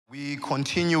We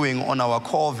continuing on our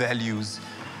core values.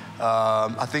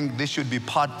 I think this should be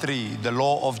part 3, the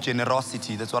law of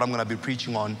generosity. That's what I'm going to be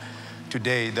preaching on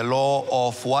today. The law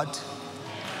of what?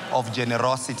 Of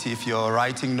generosity. If you're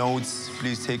writing notes,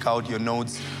 please take out your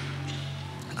notes.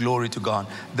 Glory to God.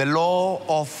 The law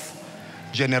of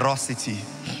generosity.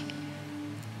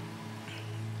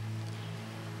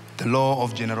 The law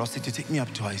of generosity. Take me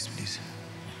up twice, please.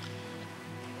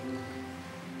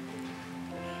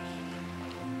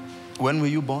 When were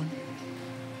you born?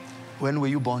 When were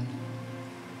you born?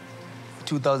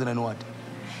 2000 and what?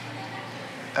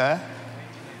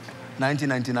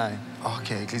 1999.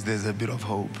 Okay, at least there's a bit of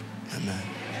hope. Amen.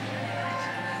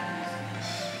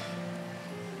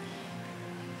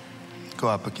 Go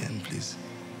up again, please.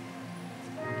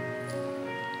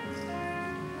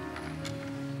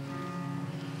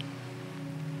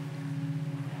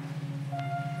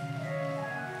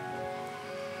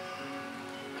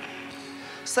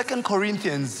 Second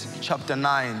Corinthians chapter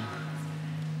 9.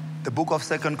 The book of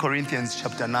 2 Corinthians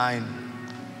chapter 9.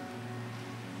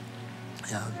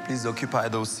 Yeah, please occupy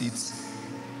those seats.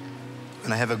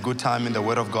 And I have a good time in the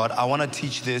Word of God. I want to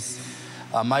teach this.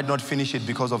 I might not finish it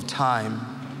because of time,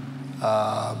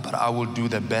 but I will do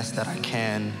the best that I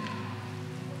can.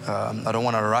 I don't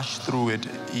want to rush through it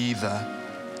either,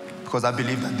 because I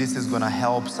believe that this is going to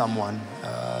help someone.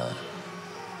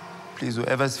 Please,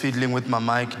 whoever's fiddling with my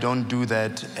mic, don't do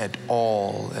that at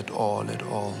all, at all, at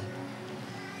all.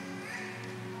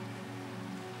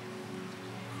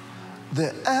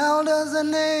 The elders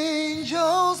and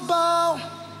angels bow.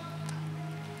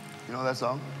 You know that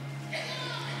song?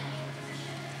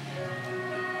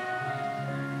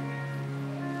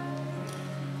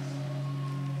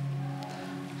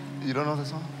 You don't know the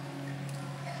song?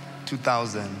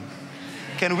 2000.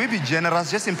 Can we be generous?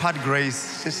 Just impart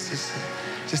grace.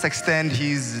 Just extend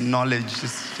his knowledge.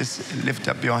 Just lift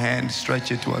up your hand,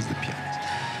 stretch it towards the pianist.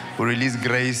 We release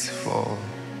grace for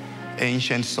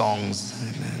ancient songs.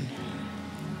 Amen.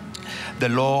 The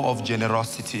law of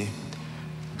generosity.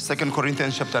 2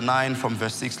 Corinthians chapter 9 from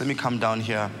verse 6. Let me come down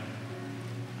here.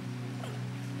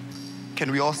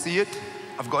 Can we all see it?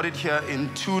 I've got it here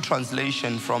in 2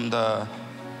 translations, from the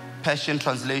Passion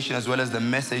Translation as well as the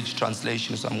Message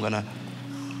Translation. So I'm going to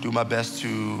do my best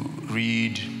to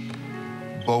read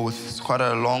both. It's quite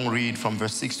a long read from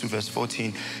verse 6 to verse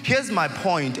 14. Here's my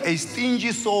point. A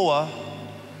stingy sower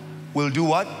will do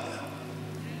what?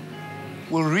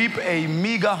 Will reap a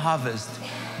meager harvest.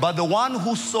 But the one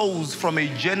who sows from a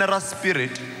generous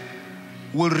spirit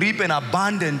will reap an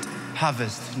abundant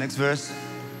harvest. Next verse.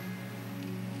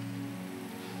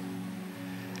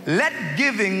 Let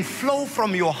giving flow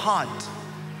from your heart,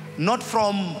 not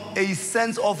from a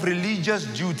sense of religious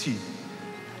duty.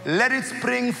 Let it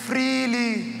spring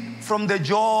freely from the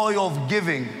joy of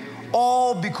giving.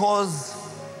 All because,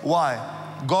 why?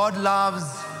 God loves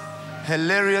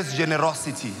hilarious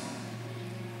generosity.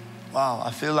 Wow, I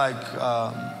feel like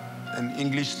an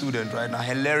English student right now.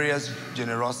 Hilarious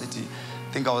generosity.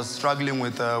 I think I was struggling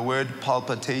with the word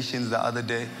palpitations the other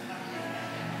day.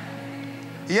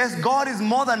 Yes, God is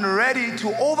more than ready to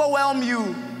overwhelm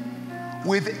you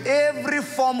with every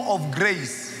form of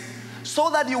grace,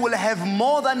 so that you will have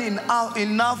more than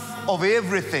enough of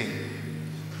everything.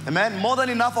 Amen? More than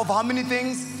enough of how many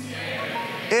things?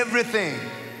 Everything.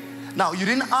 Now, you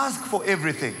didn't ask for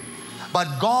everything,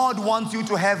 but God wants you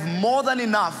to have more than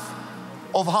enough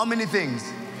of how many things?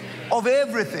 Of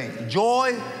everything.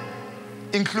 Joy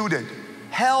included.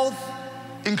 Health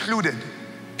included.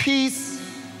 Peace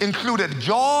included.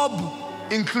 Job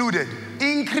included.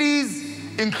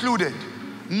 Increase included.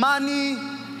 Money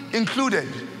included.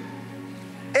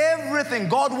 Everything.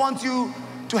 God wants you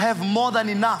to have more than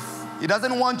enough. He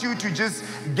doesn't want you to just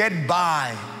get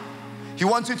by. He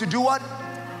wants you to do what?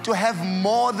 To have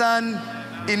more than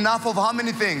enough of how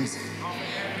many things?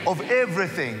 Of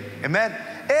everything. Amen.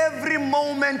 Every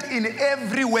moment in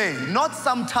every way, not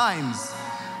sometimes.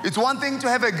 It's one thing to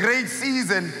have a great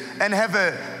season and have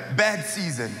a bad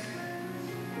season.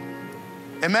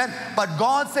 Amen. But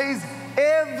God says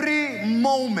every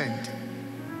moment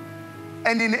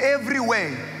and in every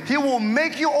way, He will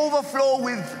make you overflow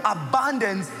with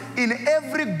abundance in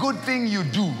every good thing you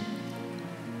do.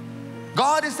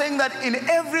 God is saying that in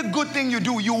every good thing you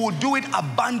do, you will do it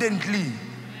abundantly.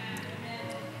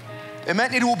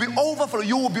 Amen. It will be overflow.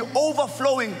 You will be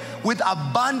overflowing with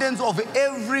abundance of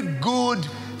every good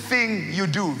thing you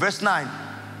do. Verse 9.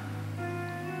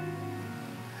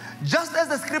 Just as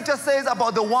the scripture says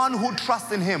about the one who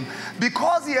trusts in Him,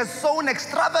 because he has sown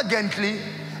extravagantly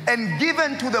and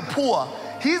given to the poor,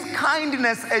 his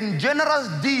kindness and generous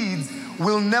deeds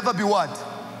will never be what?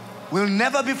 Will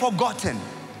never be forgotten.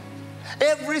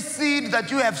 Every seed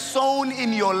that you have sown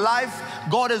in your life,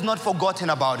 God has not forgotten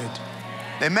about it.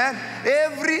 Amen.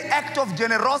 Every act of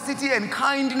generosity and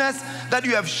kindness that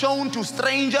you have shown to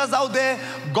strangers out there,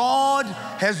 God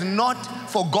has not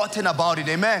forgotten about it.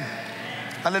 Amen.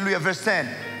 Hallelujah. Verse 10.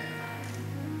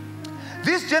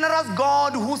 This generous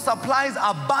God who supplies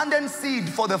abundant seed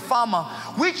for the farmer,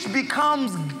 which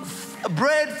becomes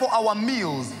bread for our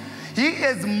meals, He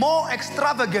is more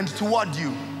extravagant toward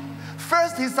you.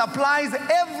 First, He supplies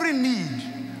every need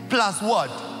plus what?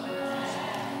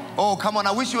 Oh, come on.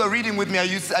 I wish you were reading with me. Are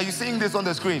you seeing this on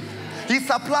the screen? He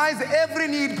supplies every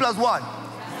need plus what?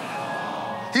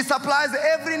 He supplies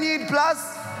every need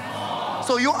plus?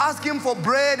 So you ask Him for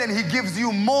bread and He gives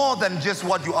you more than just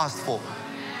what you asked for.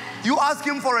 You ask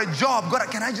Him for a job. God,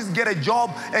 can I just get a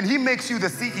job? And He makes you the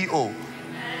CEO.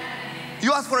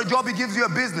 You ask for a job, He gives you a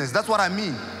business. That's what I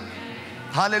mean.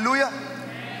 Hallelujah.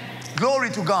 Glory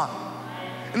to God.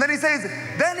 And then He says,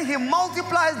 then He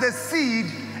multiplies the seed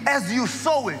as you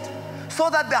sow it, so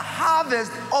that the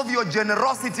harvest of your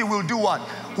generosity will do what?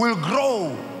 Will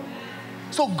grow.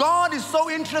 So God is so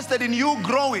interested in you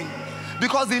growing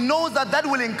because He knows that that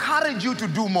will encourage you to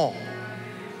do more.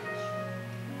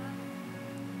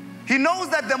 He knows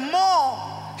that the more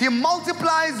He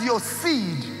multiplies your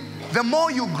seed, the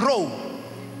more you grow.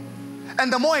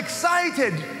 And the more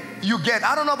excited you get.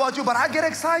 I don't know about you, but I get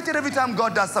excited every time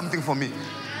God does something for me.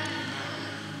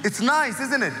 It's nice,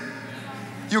 isn't it?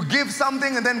 You give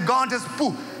something and then God just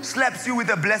slaps you with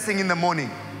a blessing in the morning.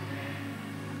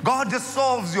 God just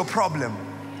solves your problem.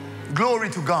 Glory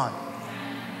to God.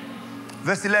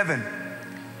 Verse 11.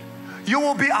 You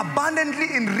will be abundantly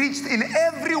enriched in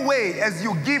every way as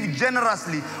you give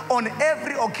generously on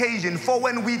every occasion. For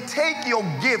when we take your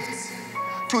gifts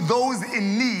to those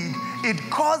in need, it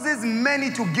causes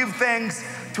many to give thanks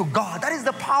to God. That is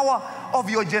the power of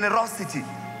your generosity.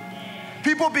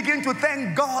 People begin to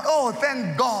thank God. Oh,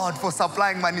 thank God for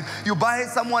supplying my needs. You buy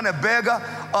someone a burger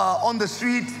on the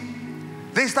street,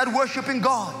 they start worshiping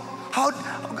God. How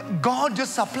God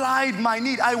just supplied my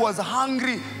need. I was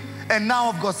hungry and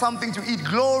now I've got something to eat.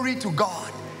 Glory to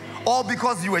God. All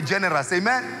because you were generous.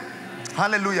 Amen.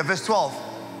 Hallelujah. Verse 12.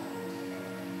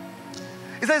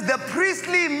 It says, the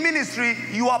priestly ministry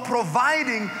you are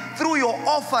providing through your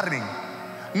offering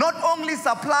not only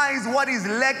supplies what is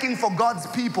lacking for God's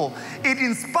people, it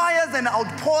inspires an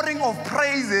outpouring of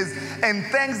praises and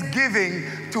thanksgiving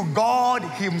to God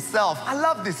Himself. I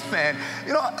love this, man.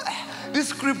 You know, this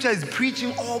scripture is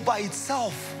preaching all by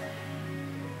itself.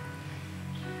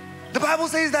 The Bible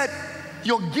says that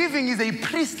your giving is a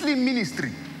priestly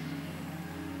ministry.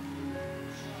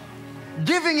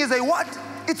 Giving is a what?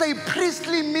 It's a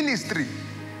priestly ministry.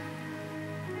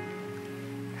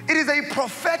 It is a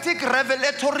prophetic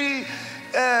revelatory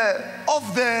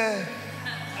of the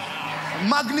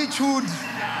magnitude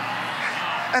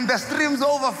and the streams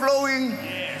overflowing,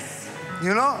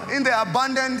 you know, in the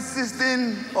abundant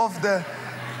system of the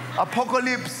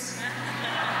apocalypse.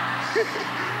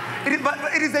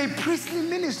 But it is a priestly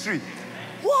ministry.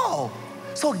 Wow.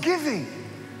 So giving.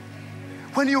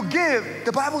 When you give,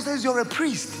 the Bible says you're a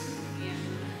priest.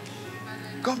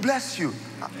 God bless you.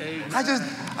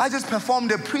 I just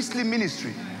performed a priestly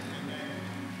ministry.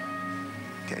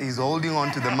 Okay, he's holding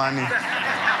on to the money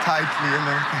tightly,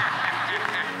 amen.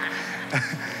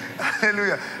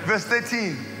 Hallelujah. Verse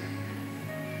 13.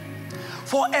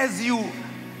 For as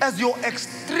your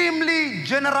extremely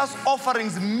generous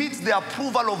offerings meet the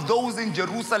approval of those in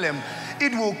Jerusalem,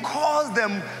 it will cause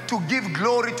them to give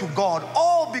glory to God,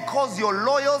 all because your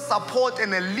loyal support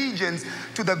and allegiance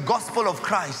to the gospel of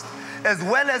Christ, as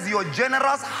well as your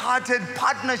generous-hearted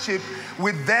partnership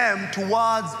with them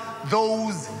towards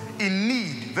those in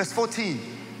need. Verse 14.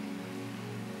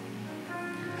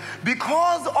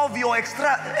 Because of your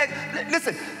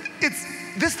listen,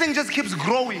 this thing just keeps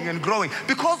growing and growing.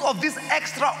 Because of this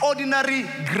extraordinary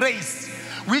grace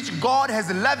which God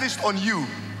has lavished on you,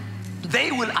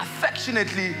 they will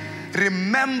affectionately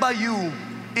remember you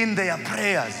in their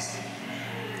prayers.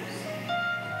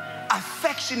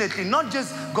 Affectionately, not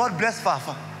just God bless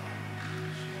Fafa.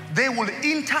 They will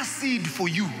intercede for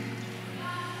you.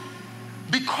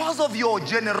 Because of your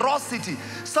generosity,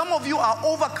 some of you are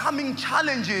overcoming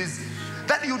challenges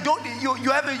that you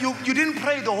didn't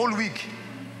pray the whole week.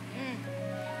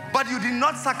 But you did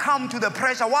not succumb to the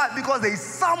pressure. Why? Because there is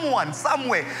someone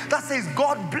somewhere that says,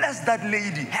 God bless that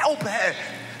lady, help her,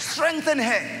 strengthen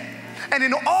her. And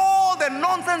in all the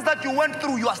nonsense that you went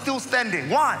through, you are still standing.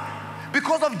 Why?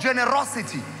 Because of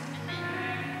generosity.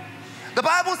 The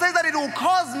Bible says that it will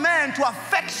cause men to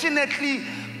affectionately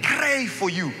pray for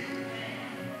you.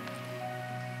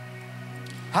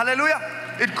 Hallelujah.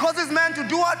 It causes man to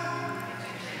do what?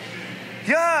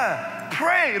 Yeah,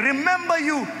 pray. Remember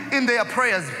you in their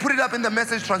prayers. Put it up in the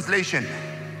Message translation.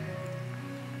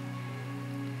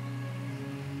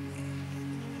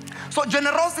 So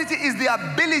generosity is the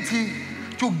ability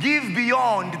to give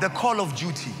beyond the call of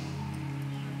duty.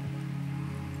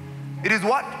 It is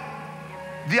what?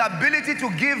 The ability to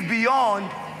give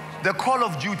beyond the call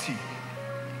of duty.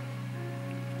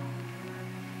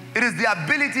 It is the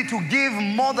ability to give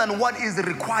more than what is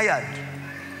required.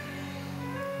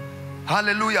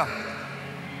 Hallelujah.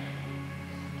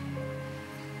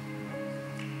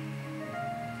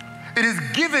 It is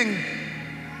giving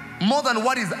more than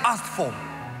what is asked for.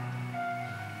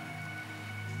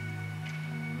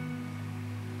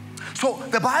 So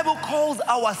the Bible calls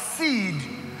our seed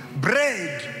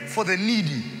bread for the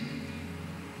needy.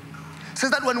 It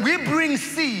says that when we bring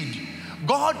seed,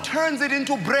 God turns it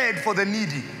into bread for the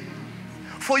needy.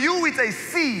 For you, it's a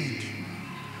seed.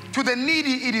 To the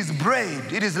needy, it is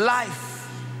bread. It is life.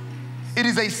 It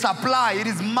is a supply. It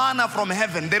is manna from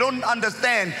heaven. They don't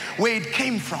understand where it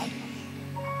came from.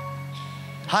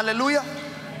 Hallelujah.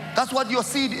 That's what your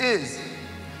seed is.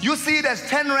 You see it as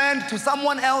 10 rand. To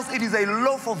someone else, it is a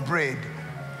loaf of bread.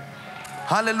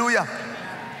 Hallelujah.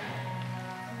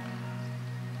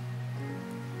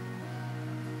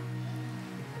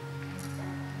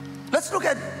 Let's look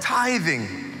at tithing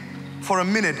for a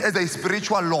minute as a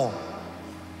spiritual law.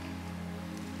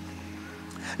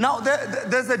 Now,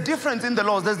 there's a difference in the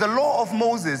laws. There's the law of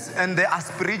Moses, and there are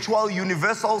spiritual,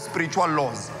 universal spiritual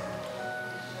laws.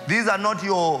 These are not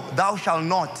your thou shalt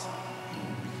not.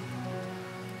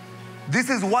 This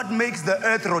is what makes the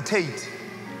earth rotate.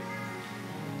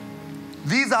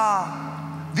 These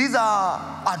are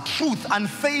truth,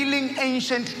 unfailing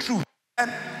ancient truth.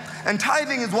 And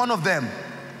tithing is one of them.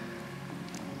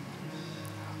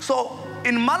 So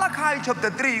in Malachi chapter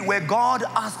 3, where God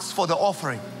asks for the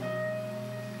offering,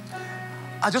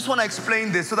 I just want to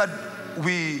explain this so that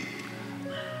we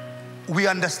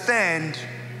understand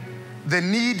the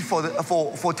need for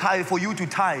you to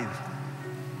tithe.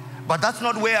 But that's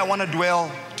not where I want to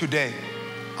dwell today.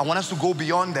 I want us to go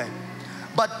beyond that.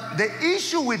 But the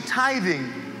issue with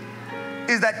tithing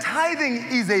is that tithing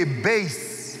is a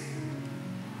base.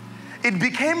 It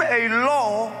became a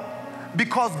law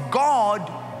because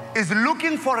God is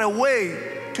looking for a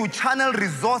way to channel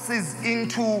resources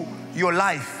into your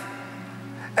life.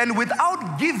 And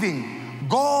without giving,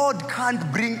 God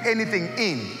can't bring anything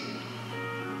in.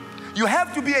 You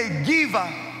have to be a giver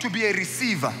to be a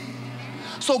receiver.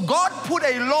 So God put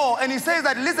a law and he says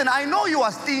that, listen, I know you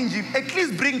are stingy, at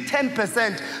least bring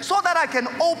 10% so that I can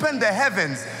open the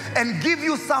heavens and give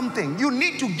you something. You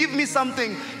need to give me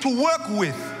something to work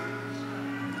with.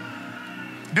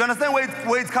 Do you understand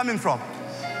where it's coming from?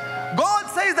 God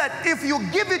says that if you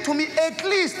give it to me, at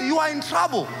least you are in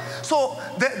trouble. So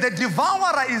the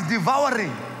devourer is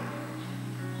devouring.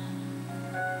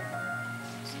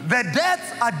 The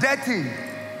debts are debting.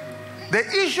 The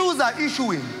issues are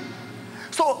issuing.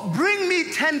 So bring me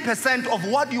 10% of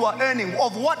what you are earning,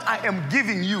 of what I am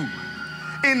giving you.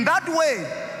 In that way,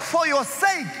 for your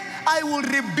sake, I will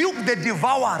rebuke the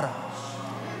devourer.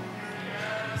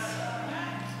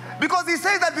 Because he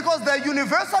says that because the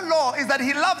universal law is that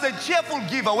he loves a cheerful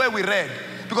giver, where we read.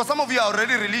 Because some of you are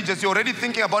already religious, you're already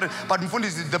thinking about it. But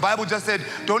the Bible just said,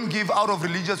 don't give out of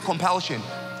religious compulsion.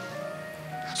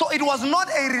 So it was not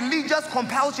a religious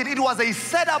compulsion, it was a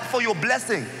setup for your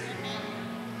blessing.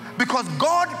 Because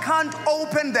God can't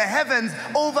open the heavens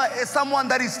over someone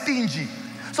that is stingy.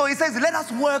 So he says, let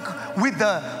us work with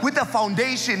the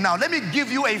foundation now. Let me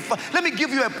give you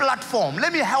a platform.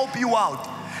 Let me help you out.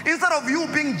 Instead of you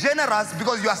being generous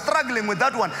because you are struggling with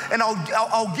that one, and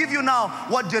I'll give you now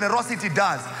what generosity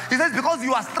does. He says, because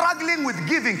you are struggling with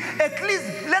giving, at least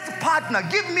let's partner.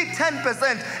 Give me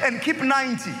 10% and keep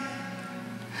 90.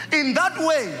 In that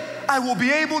way, I will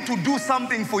be able to do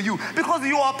something for you. Because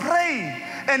you are praying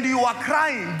and you are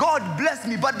crying, God bless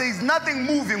me, but there is nothing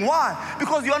moving. Why?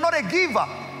 Because you are not a giver.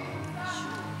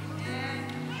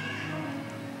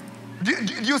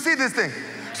 Do you see this thing?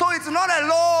 So it's not a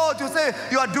law to say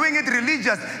you are doing it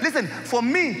religious. Listen, for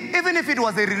me, even if it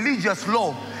was a religious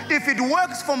law, if it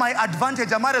works for my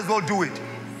advantage, I might as well do it.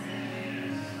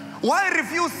 Why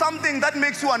refuse something that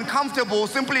makes you uncomfortable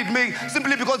simply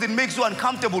because it makes you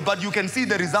uncomfortable, but you can see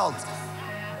the results?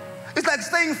 It's like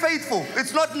staying faithful.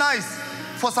 It's not nice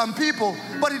for some people,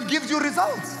 but it gives you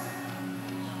results.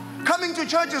 Coming to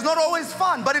church is not always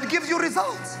fun, but it gives you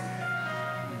results.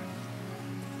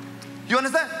 You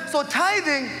understand? So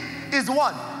tithing is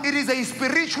what? It is a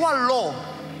spiritual law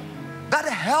that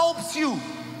helps you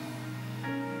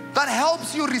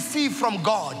receive from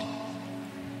God.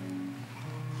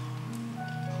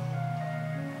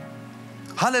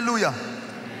 Hallelujah.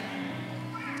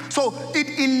 So it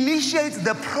initiates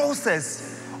the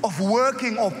process of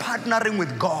working or partnering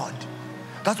with God.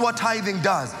 That's what tithing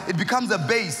does. It becomes a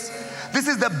base. This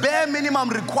is the bare minimum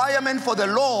requirement for the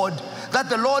Lord that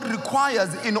the Lord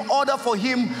requires in order for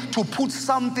Him to put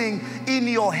something in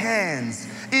your hands,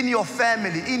 in your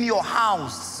family, in your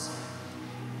house.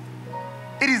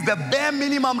 It is the bare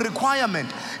minimum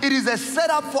requirement. It is a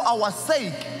setup for our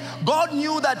sake. God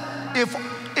knew that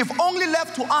if only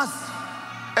left to us,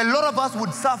 a lot of us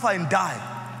would suffer and die.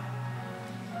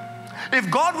 If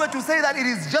God were to say that it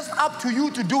is just up to you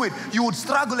to do it, you would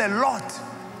struggle a lot.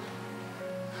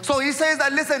 So He says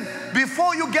that, listen,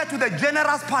 before you get to the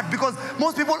generous part, because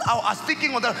most people are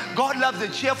sticking on that, God loves a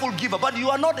cheerful giver, but you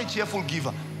are not a cheerful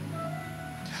giver.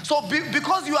 So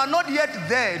because you are not yet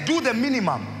there, do the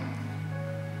minimum.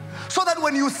 So that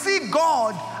when you see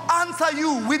God answer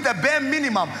you with the bare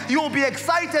minimum, you will be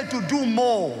excited to do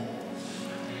more.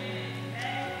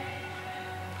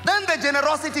 Then the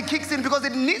generosity kicks in because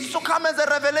it needs to come as a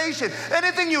revelation.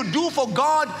 Anything you do for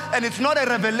God and it's not a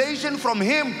revelation from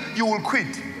Him, you will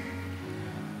quit.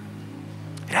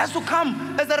 It has to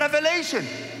come as a revelation.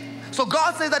 So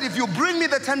God says that if you bring me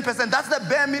the 10%, that's the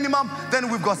bare minimum, then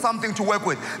we've got something to work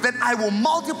with. Then I will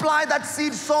multiply that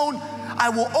seed sown. I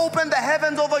will open the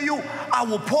heavens over you. I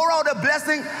will pour out a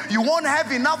blessing. You won't have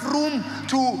enough room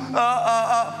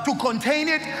to contain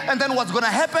it. And then what's going to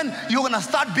happen? You're going to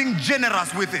start being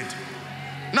generous with it.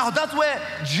 Now that's where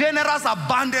generous,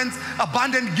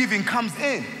 abundant giving comes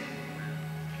in.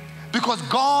 Because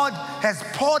God has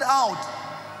poured out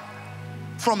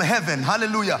from heaven.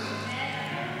 Hallelujah.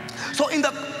 So in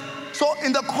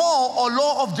the core or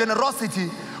law of generosity,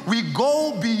 we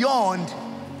go beyond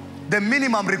the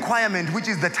minimum requirement, which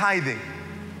is the tithing.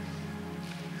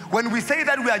 When we say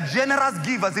that we are generous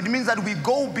givers, it means that we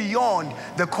go beyond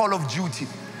the call of duty.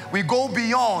 We go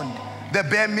beyond the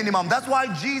bare minimum. That's why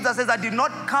Jesus says, I did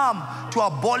not come to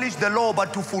abolish the law,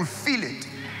 but to fulfill it.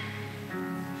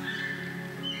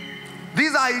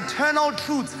 These are eternal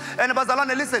truths. And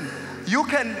Bazalwane, listen, you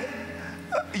can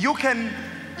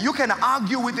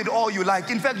argue with it all you like.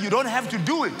 In fact, you don't have to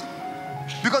do it.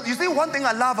 Because you see, one thing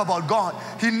I love about God,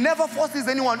 He never forces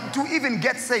anyone to even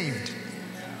get saved.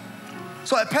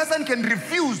 So a person can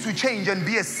refuse to change and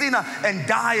be a sinner and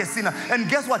die a sinner. And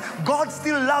guess what? God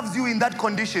still loves you in that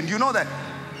condition. Do you know that?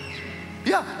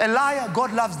 Yeah, a liar,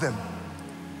 God loves them.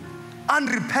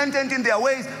 Unrepentant in their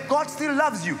ways, God still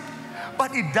loves you.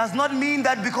 But it does not mean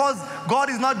that because God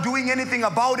is not doing anything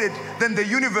about it, then the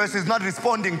universe is not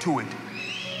responding to it.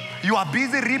 You are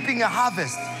busy reaping a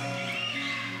harvest.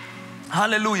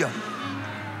 Hallelujah.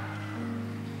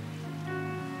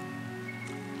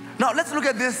 Now let's look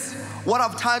at this, what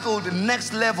I've titled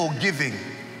next level giving.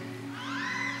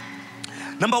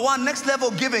 Number one, next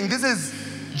level giving. This is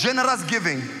generous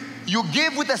giving. You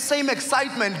give with the same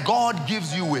excitement God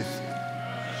gives you with.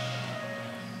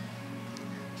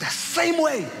 The same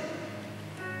way.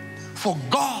 For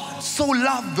God so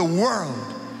loved the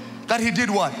world that He did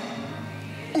what?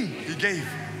 He gave.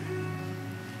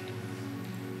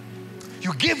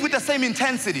 You give with the same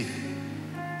intensity.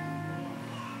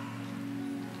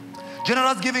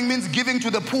 Generous giving means giving to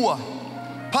the poor,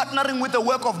 partnering with the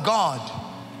work of God,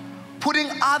 putting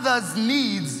others'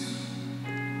 needs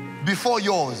before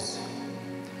yours.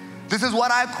 This is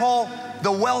what I call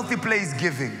the wealthy place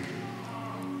giving.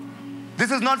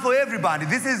 This is not for everybody.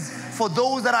 This is for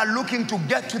those that are looking to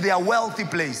get to their wealthy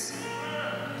place.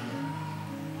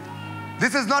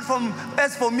 This is not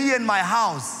as for me and my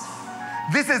house.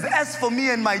 This is as for me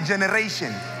and my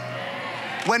generation.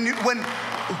 When you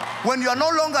are no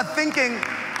longer thinking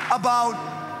about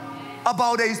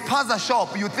a spaza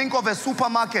shop, you think of a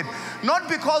supermarket. Not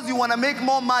because you want to make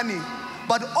more money,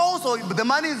 but also, the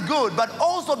money is good, but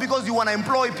also because you want to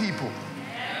employ people.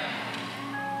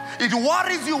 It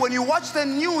worries you when you watch the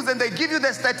news and they give you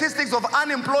the statistics of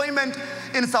unemployment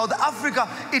in South Africa.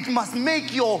 It must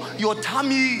make your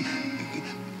tummy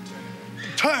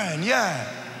turn, yeah.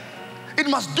 It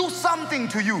must do something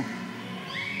to you.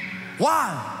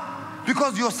 Why?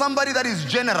 Because you're somebody that is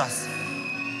generous.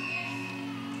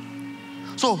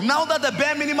 So now that the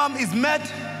bare minimum is met,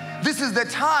 this is the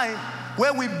time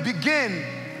where we begin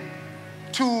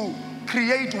to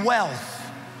create wealth.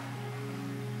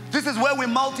 This is where we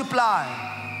multiply.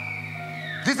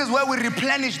 This is where we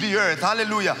replenish the earth.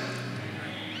 Hallelujah.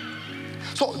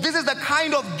 So this is the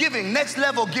kind of giving, next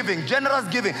level giving, generous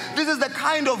giving. This is the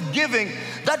kind of giving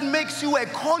that makes you a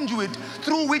conduit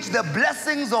through which the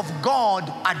blessings of God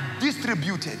are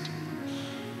distributed.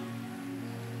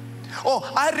 Or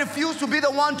I refuse to be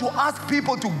the one to ask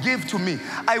people to give to me.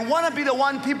 I want to be the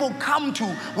one people come to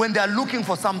when they're looking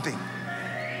for something.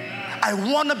 I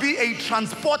want to be a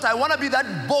transporter. I want to be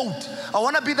that boat. I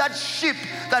want to be that ship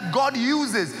that God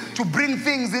uses to bring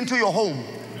things into your home.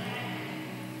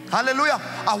 Hallelujah.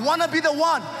 I want to be the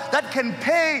one that can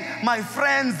pay my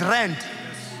friends rent.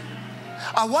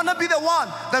 I want to be the one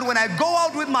that when I go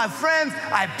out with my friends,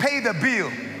 I pay the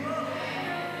bill.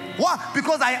 Why?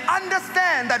 Because I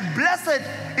understand that blessed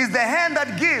is the hand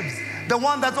that gives, the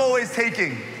one that's always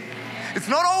taking. It's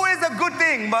not always a good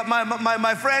thing, but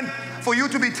my friend, for you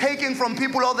to be taking from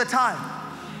people all the time.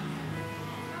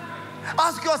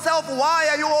 Ask yourself, why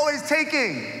are you always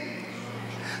taking?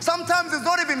 Sometimes it's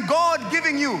not even God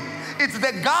giving you. It's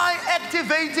the guy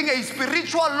activating a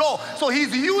spiritual law. So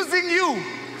he's using you.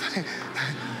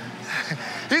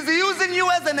 He's using you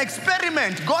as an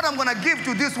experiment. God, I'm going to give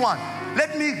to this one.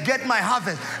 Let me get my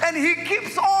harvest. And he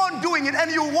keeps on doing it.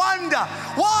 And you wonder,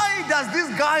 why does this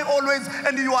guy always,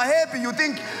 and you are happy, you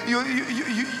think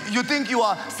you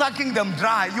are sucking them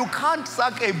dry. You can't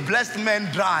suck a blessed man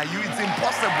dry. It's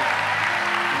impossible.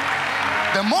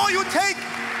 The more you take,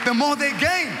 the more they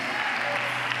gain.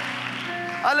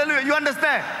 Hallelujah. You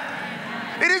understand?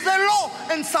 It is a law.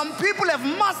 And some people have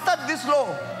mastered this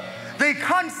law. They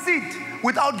can't sit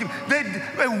without giving.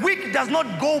 A week does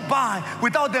not go by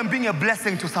without them being a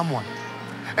blessing to someone.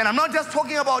 And I'm not just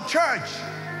talking about church.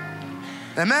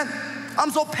 Amen.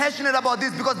 I'm so passionate about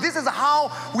this because this is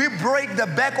how we break the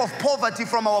back of poverty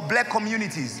from our black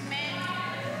communities.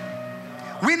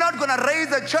 We're not going to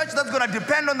raise a church that's going to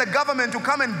depend on the government to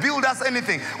come and build us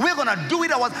anything. We're going to do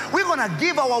it ourselves. We're going to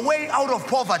give our way out of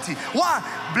poverty. Why?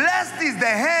 Blessed is the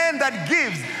hand that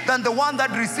gives than the one that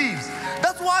receives.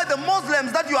 That's why the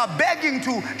Muslims that you are begging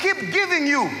to keep giving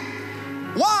you.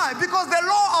 Why? Because the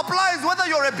law applies whether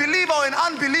you're a believer or an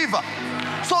unbeliever.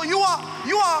 So you are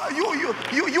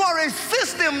a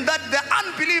system that the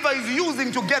unbeliever is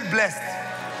using to get blessed.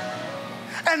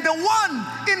 And the one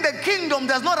in the kingdom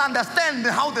does not understand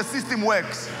how the system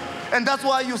works. And that's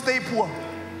why you stay poor.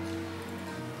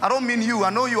 I don't mean you.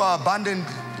 I know you are abundant,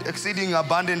 exceeding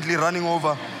abundantly, running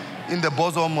over in the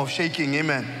bosom of shaking.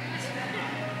 Amen.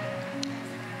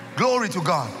 Glory to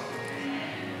God.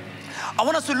 I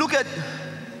want us to look at,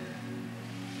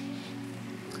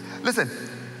 listen,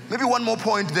 maybe one more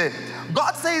point there.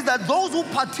 God says that those who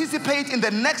participate in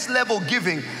the next level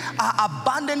giving are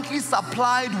abundantly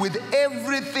supplied with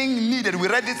everything needed. We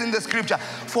read this in the scripture.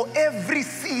 For every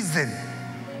season.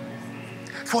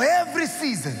 For every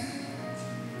season.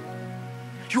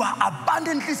 You are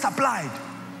abundantly supplied.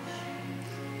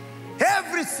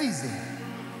 Every season.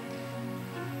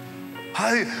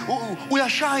 We are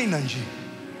shying, Angie.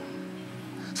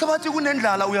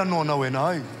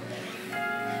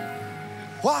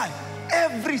 Why?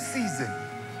 Every season,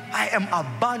 I am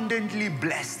abundantly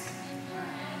blessed.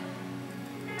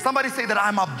 Somebody say that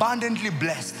I'm abundantly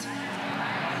blessed.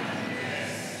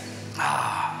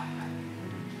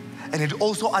 And it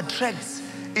also attracts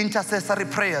intercessory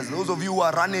prayers. Those of you who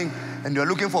are running and you're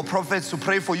looking for prophets to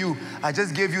pray for you, I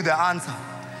just gave you the answer.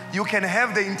 You can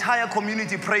have the entire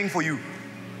community praying for you.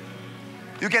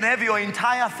 You can have your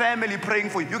entire family praying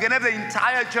for you. You can have the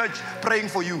entire church praying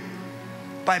for you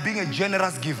by being a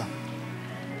generous giver.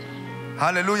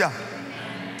 Hallelujah.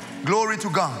 Glory to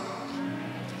God.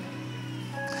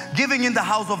 Giving in the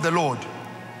house of the Lord.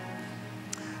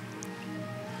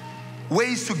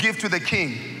 Ways to give to the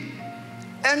King.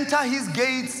 Enter his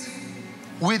gates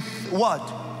with what?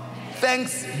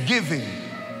 Thanksgiving.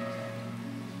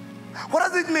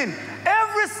 What does it mean?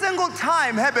 Every single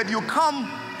time, Herbert, you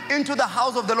come into the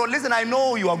house of the Lord. Listen, I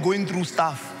know you are going through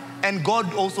stuff, and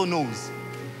God also knows.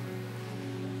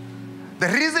 The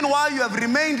reason why you have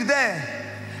remained there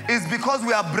is because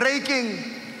we are breaking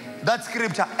that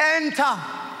scripture. Enter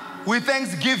with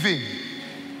thanksgiving.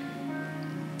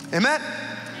 Amen?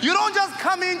 You don't just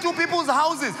come into people's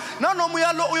houses.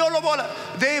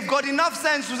 They've got enough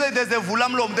sense to say there's a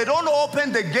vulamlom. They don't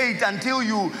open the gate until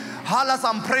you holler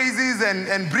some praises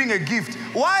and bring a gift.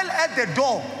 While at the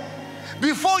door,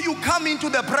 before you come into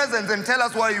the presence and tell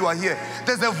us why you are here,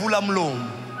 there's a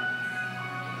vulamlom.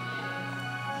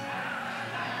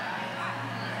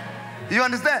 You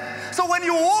understand? So when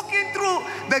you walk in through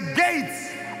the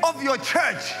gates of your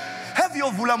church, have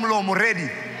your vulamlom ready.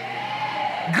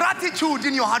 Gratitude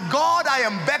in your heart. God, I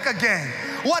am back again.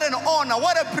 What an honor,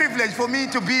 what a privilege for me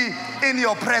to be in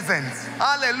your presence.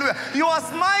 Hallelujah. You are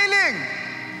smiling.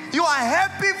 You are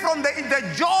happy from the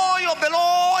joy of the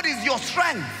Lord is your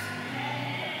strength.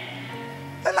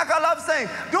 And like I love saying,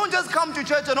 don't just come to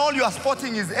church and all you are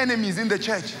spotting is enemies in the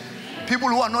church. People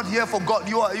who are not here for God,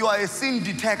 you are a sin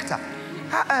detector.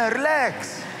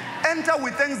 Relax. Enter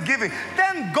with thanksgiving.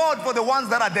 Thank God for the ones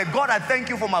that are there. God, I thank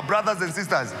you for my brothers and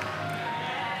sisters.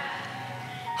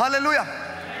 Hallelujah.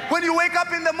 When you wake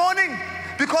up in the morning,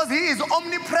 because He is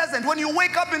omnipresent, when you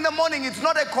wake up in the morning, it's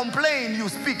not a complaint, you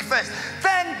speak first.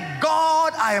 Thank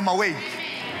God I am awake.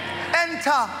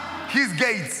 Enter His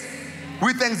gates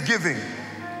with thanksgiving.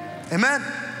 Amen.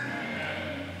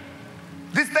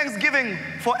 This Thanksgiving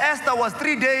for Esther was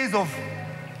 3 days of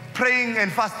praying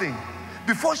and fasting.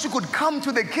 Before she could come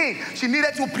to the king, she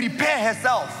needed to prepare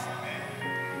herself.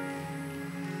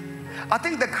 I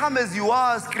think the "come as you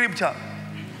are" scripture,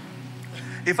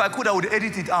 if I could, I would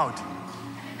edit it out.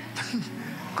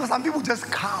 Because some people just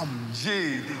come.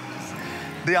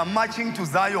 They are marching to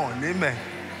Zion. Amen.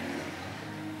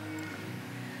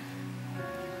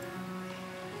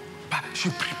 But she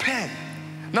prepared.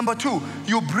 Number 2,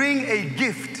 you bring a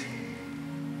gift.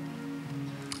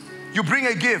 You bring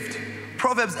a gift.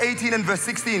 Proverbs 18 and verse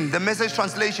 16, the Message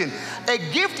translation. A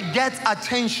gift gets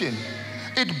attention.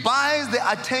 It buys the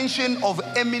attention of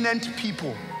eminent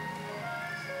people.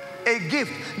 A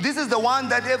gift. This is the one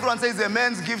that everyone says a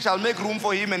man's gift shall make room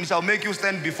for him and shall make you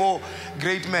stand before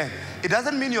great men. It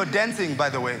doesn't mean you're dancing, by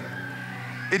the way.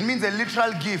 It means a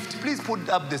literal gift. Please put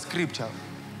up the scripture.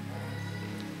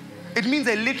 It means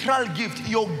a literal gift.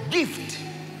 Your gift.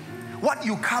 What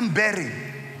you come bearing.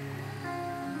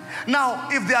 Now,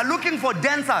 if they are looking for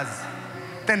dancers,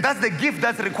 then that's the gift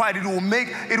that's required.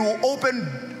 It will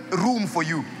open room for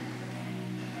you.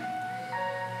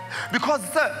 Because,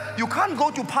 sir, you can't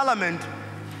go to parliament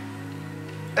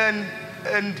and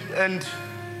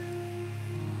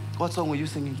what song were you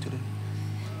singing today?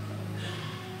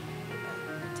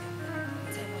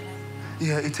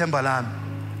 Yeah, Itembalami.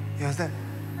 You understand?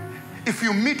 If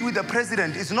you meet with the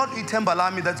president, it's not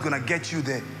Itembalami that's going to get you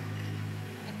there.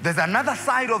 There's another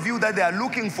side of you that they are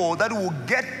looking for that will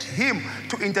get him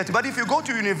to entertain. But if you go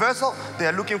to Universal, they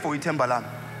are looking for Itembalami.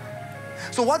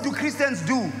 So what do Christians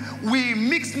do? We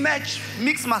mix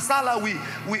masala,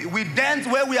 we dance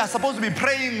where we are supposed to be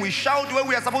praying, we shout where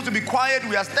we are supposed to be quiet,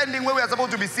 we are standing where we are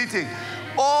supposed to be sitting.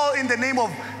 All in the name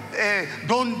of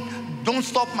don't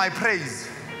stop my praise.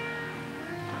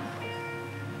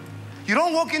 You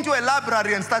don't walk into a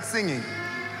library and start singing.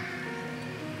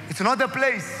 It's not the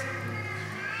place.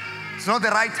 It's not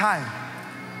the right time.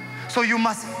 So you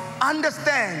must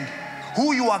understand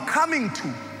who you are coming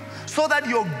to so that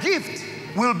your gift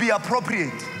will be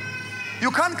appropriate. You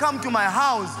can't come to my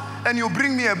house and you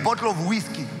bring me a bottle of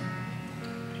whiskey.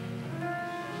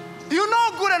 You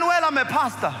know good and well I'm a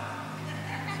pastor.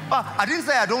 I didn't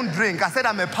say I don't drink. I said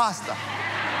I'm a pastor.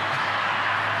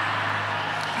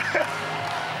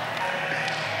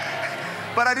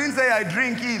 But I didn't say I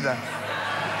drink either.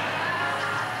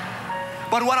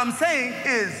 But what I'm saying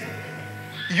is,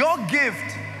 your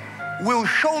gift will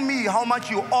show me how much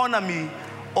you honor me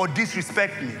or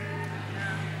disrespect me.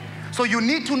 So you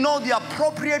need to know the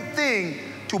appropriate thing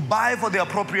to buy for the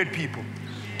appropriate people,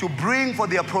 to bring for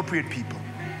the appropriate people.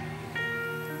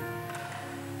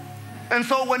 And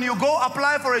so when you go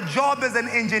apply for a job as an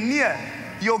engineer,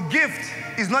 your gift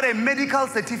is not a medical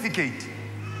certificate.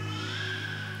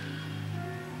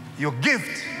 Your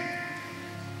gift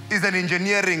is an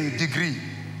engineering degree.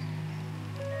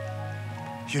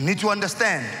 You need to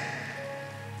understand.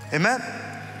 Amen?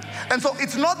 And so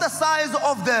it's not the size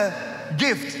of the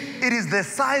gift, it is the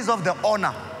size of the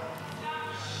honor.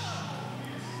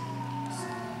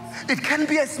 It can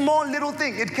be a small little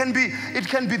thing. It can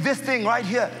be this thing right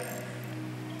here.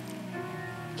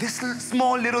 This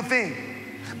small little thing.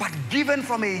 But given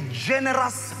from a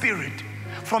generous spirit,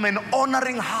 from an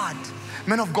honoring heart.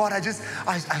 Man of God, I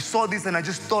saw this and I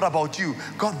just thought about you.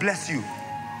 God bless you.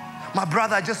 My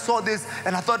brother, I just saw this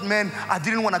and I thought, man, I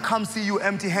didn't want to come see you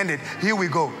empty-handed. Here we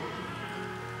go.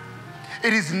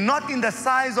 It is not in the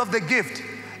size of the gift.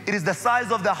 It is the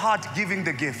size of the heart giving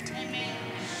the gift. Amen.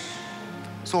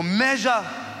 So measure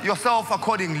yourself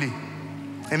accordingly.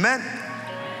 Amen.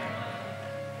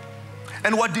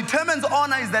 And what determines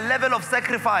honor is the level of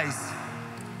sacrifice.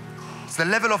 It's the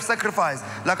level of sacrifice.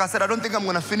 Like I said, I don't think I'm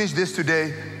going to finish this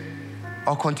today.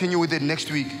 I'll continue with it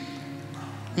next week.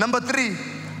 Number 3,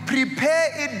 prepare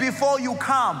it before you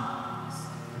come.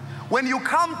 When you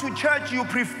come to church, you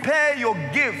prepare your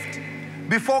gift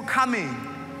before coming.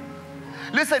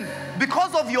 Listen,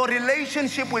 because of your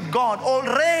relationship with God,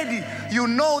 already you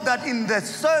know that in the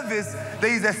service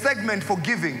there is a segment for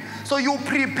giving. So you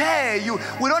prepare.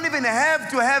 We don't even have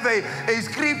to have a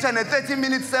script and a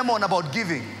 30-minute sermon about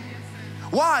giving.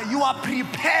 Why? You are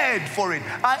prepared for it.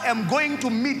 I am going to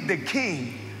meet the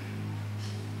King.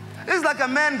 It's like a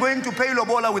man going to pay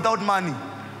lobola without money.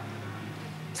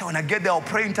 So when I get there, I'll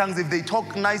pray in tongues. If they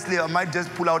talk nicely, I might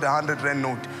just pull out a 100 rand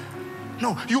note.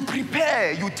 No, you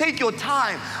prepare. You take your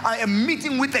time. I am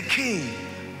meeting with the king.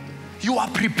 You are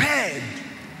prepared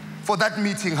for that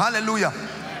meeting. Hallelujah.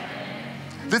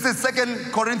 This is 2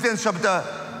 Corinthians chapter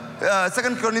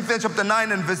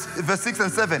 9 and verse 6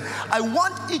 and 7. I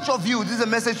want each of you, this is a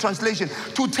Message translation,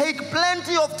 to take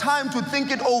plenty of time to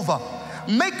think it over.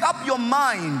 Make up your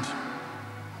mind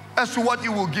as to what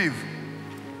you will give.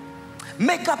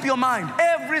 Make up your mind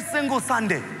every single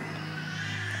Sunday.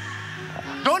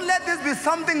 Don't let this be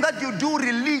something that you do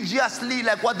religiously,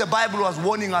 like what the Bible was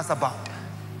warning us about.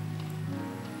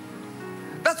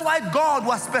 That's why God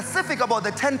was specific about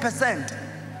the 10%.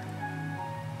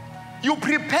 You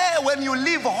prepare when you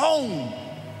leave home.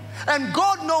 And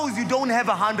God knows you don't have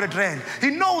 100 rand. He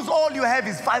knows all you have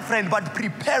is 5 rand, but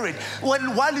prepare it.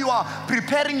 While you are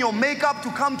preparing your makeup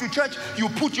to come to church, you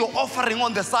put your offering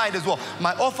on the side as well.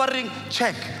 My offering,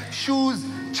 check. Shoes,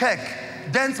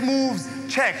 check. Dance moves,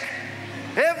 check.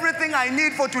 Everything I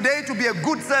need for today to be a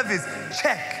good service,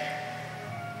 check.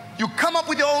 You come up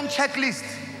with your own checklist.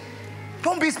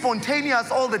 Don't be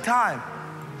spontaneous all the time.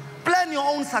 Plan your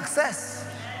own success.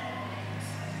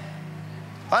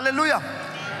 Hallelujah.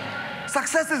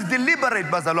 Success is deliberate,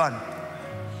 Bazalwan.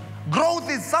 Growth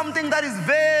is something that is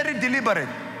very deliberate.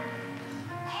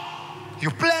 You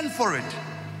plan for it.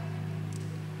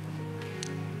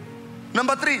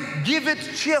 Number 3, give it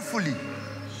cheerfully.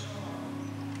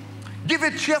 Give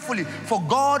it cheerfully, for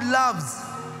God loves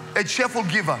a cheerful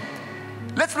giver.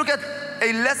 Let's look at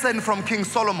a lesson from King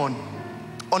Solomon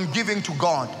on giving to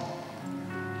God.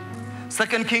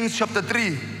 2 Kings chapter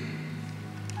 3,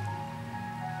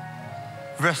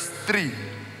 verse 3.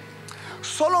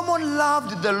 Solomon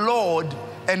loved the Lord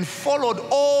and followed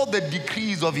all the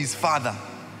decrees of his father,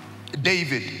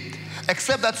 David,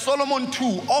 except that Solomon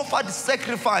too offered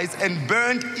sacrifice and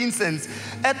burned incense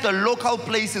at the local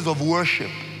places of worship.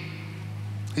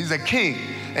 He's a king,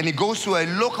 and he goes to a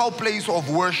local place of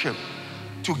worship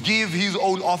to give his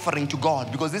own offering to God,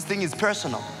 because this thing is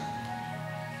personal.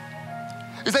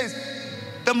 It says,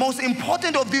 the most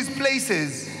important of these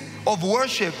places of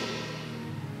worship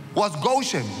was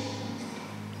Goshen.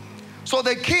 So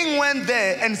the king went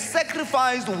there and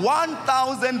sacrificed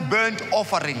 1,000 burnt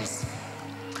offerings.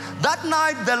 That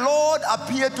night the Lord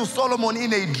appeared to Solomon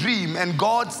in a dream, and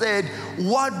God said,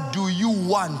 "What do you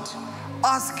want?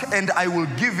 Ask and I will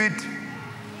give it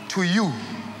to you."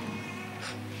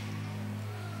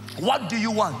 What do you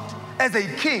want? As a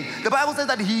king, the Bible says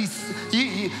that he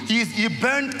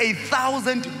burned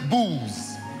 1,000 bulls.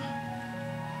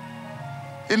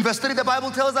 In verse 3, the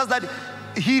Bible tells us that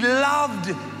he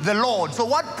loved the Lord. So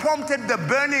what prompted the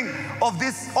burning of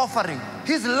this offering?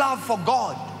 His love for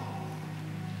God.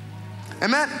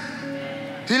 Amen?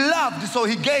 He loved, so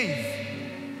he gave.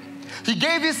 He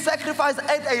gave his sacrifice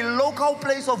at a local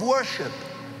place of worship.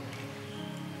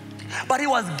 But he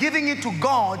was giving it to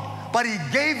God, but he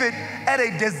gave it at a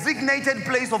designated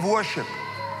place of worship.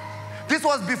 This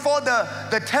was before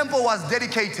the temple was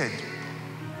dedicated.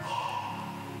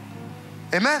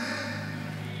 Amen?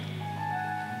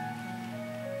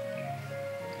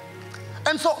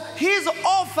 And so his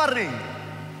offering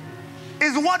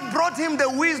is what brought him the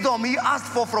wisdom he asked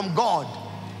for from God.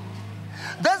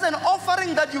 There's an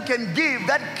offering that you can give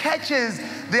that catches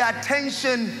the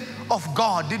attention of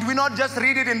God. Did we not just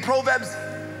read it in Proverbs?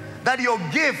 That your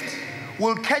gift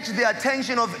will catch the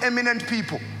attention of eminent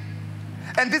people.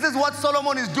 And this is what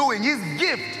Solomon is doing. His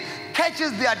gift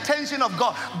catches the attention of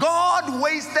God. God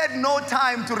wasted no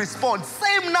time to respond.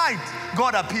 Same night,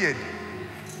 God appeared.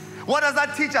 What does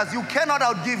that teach us? You cannot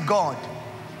outgive God.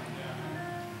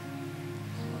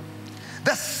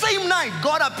 The same night,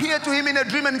 God appeared to him in a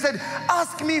dream and said,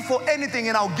 "Ask me for anything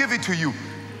and I'll give it to you."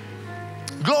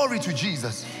 Glory to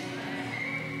Jesus.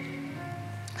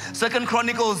 2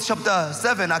 Chronicles chapter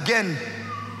 7, again,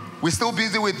 we're still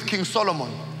busy with King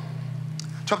Solomon.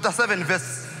 Chapter 7,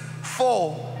 verse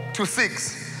 4 to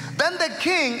 6. Then the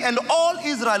king and all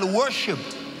Israel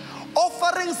worshipped,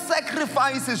 offering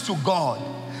sacrifices to God.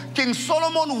 King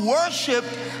Solomon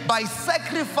worshipped by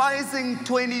sacrificing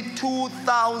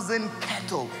 22,000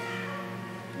 cattle.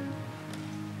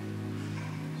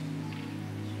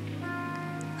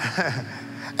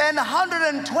 And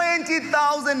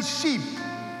 120,000 sheep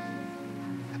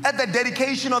at the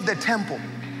dedication of the temple.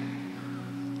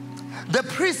 The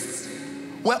priests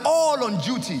were all on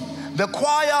duty. The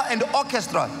choir and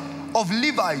orchestra of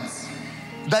Levites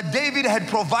that David had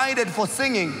provided for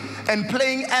singing and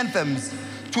playing anthems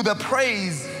to the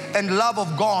praise and love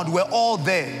of God were all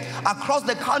there. across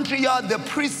the country yard, the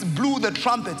priests blew the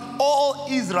trumpet. All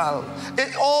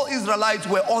Israelites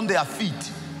were on their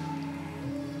feet.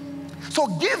 So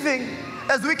giving,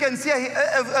 as we can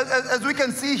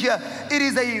see here, it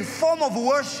is a form of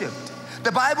worship.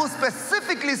 The Bible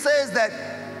specifically says that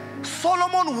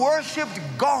Solomon worshipped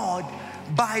God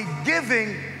by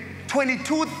giving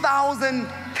 22,000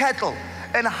 cattle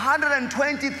and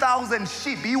 120,000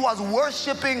 sheep. He was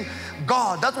worshiping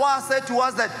God. That's why I said to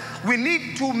us that we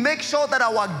need to make sure that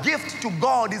our gift to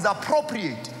God is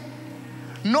appropriate.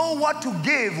 Know what to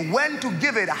give, when to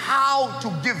give it, how to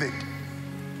give it.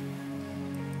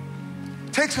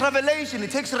 It takes revelation,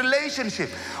 it takes relationship.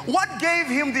 What gave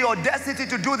him the audacity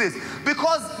to do this?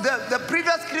 Because the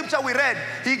previous scripture we read,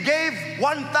 he gave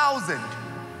 1,000.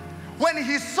 When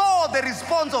he saw the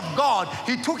response of God,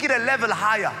 he took it a level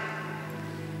higher.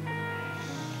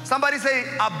 Somebody say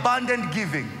abundant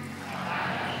giving.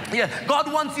 Yeah,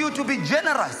 God wants you to be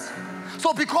generous.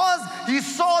 So because he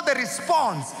saw the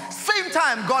response, same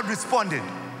time God responded.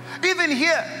 Even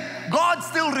here, God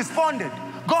still responded.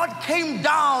 God came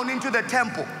down into the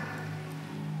temple.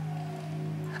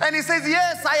 And he says,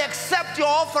 yes, I accept your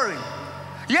offering.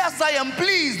 Yes, I am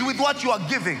pleased with what you are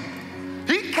giving.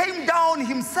 He came down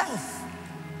himself.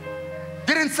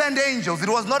 Didn't send angels. It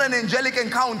was not an angelic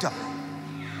encounter.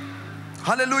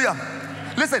 Hallelujah.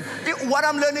 Listen, what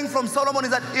I'm learning from Solomon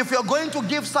is that if you're going to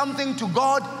give something to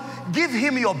God, give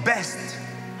him your best.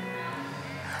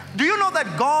 Do you know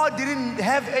that God didn't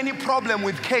have any problem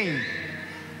with Cain?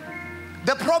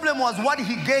 The problem was what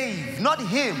he gave, not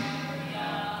him.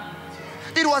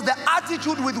 It was the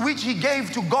attitude with which he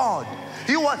gave to God.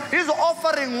 His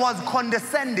offering was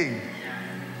condescending.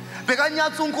 He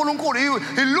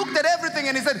looked at everything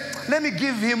and he said, let me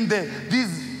give him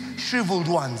these shriveled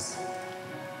ones.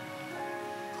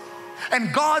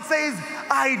 And God says,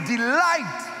 I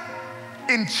delight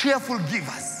in cheerful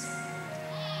givers.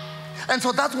 And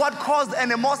so that's what caused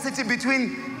animosity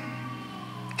between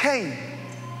Cain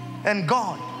and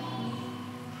God.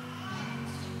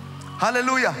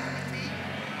 Hallelujah.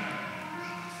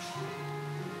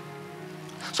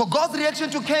 So God's reaction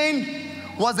to Cain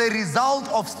was a result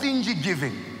of stingy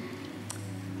giving.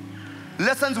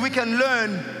 Lessons we can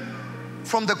learn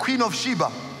from the Queen of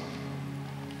Sheba.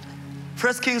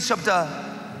 1 Kings chapter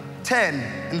 10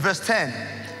 and verse 10.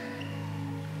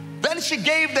 Then she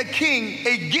gave the king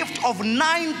a gift of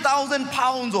 9,000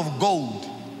 pounds of gold,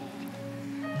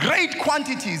 great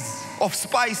quantities of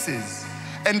spices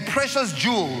and precious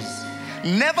jewels.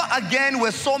 Never again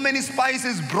were so many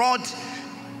spices brought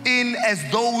in as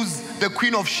those the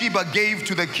Queen of Sheba gave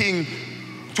to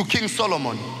King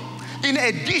Solomon. In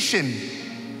addition,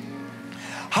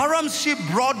 Hiram's ship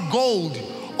brought gold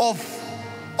of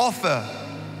Ophir,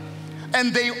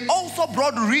 and they also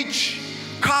brought rich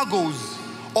cargoes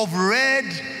of red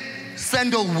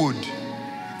sandalwood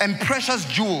and precious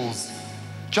jewels.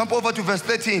 Jump over to verse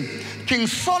 13. King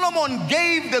Solomon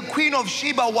gave the Queen of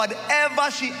Sheba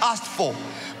whatever she asked for,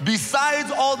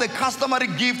 besides all the customary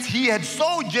gifts he had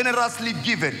so generously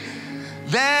given.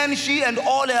 Then she and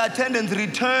all her attendants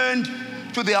returned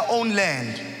to their own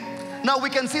land. Now we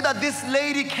can see that this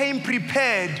lady came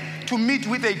prepared to meet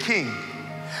with a king.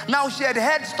 Now she had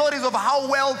heard stories of how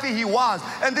wealthy he was.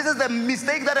 And this is the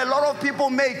mistake that a lot of people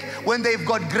make when they've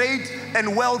got great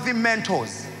and wealthy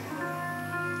mentors.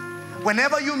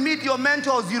 Whenever you meet your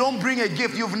mentors, you don't bring a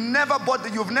gift. You've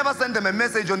never sent them a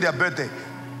message on their birthday.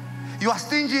 You are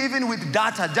stingy even with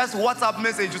data. Just WhatsApp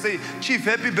message to say, Chief,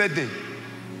 happy birthday.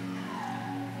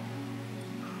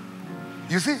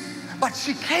 You see? But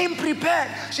she came prepared.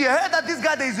 She heard that this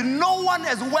guy, there is no one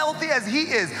as wealthy as he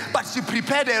is. But she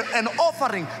prepared an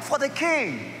offering for the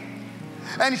king.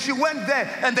 And she went there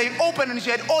and they opened and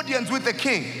she had audience with the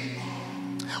king.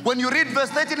 When you read verse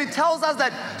 13, it tells us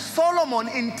that Solomon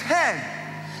in turn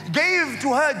gave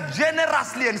to her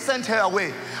generously and sent her away.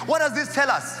 What does this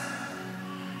tell us?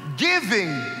 Giving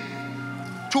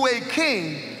to a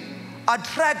king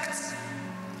attracts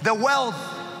the wealth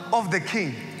of the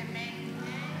king.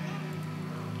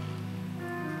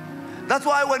 That's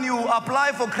why when you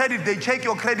apply for credit, they check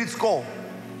your credit score.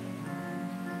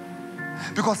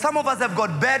 Because some of us have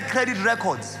got bad credit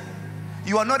records.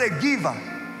 You are not a giver.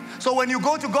 So when you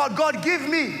go to God, God, give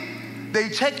me. They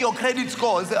check your credit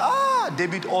score and say,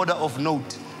 debit order of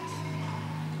note.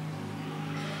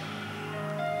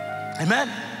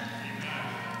 Amen.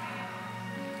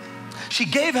 She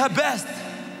gave her best.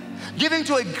 Giving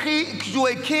to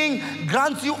a king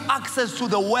grants you access to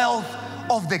the wealth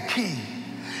of the king.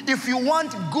 If you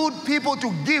want good people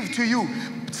to give to you,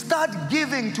 start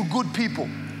giving to good people.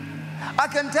 I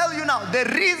can tell you now, the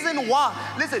reason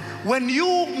why, listen, when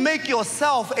you make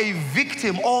yourself a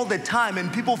victim all the time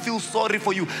and people feel sorry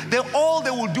for you, all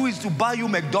they will do is to buy you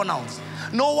McDonald's.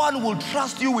 No one will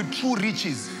trust you with true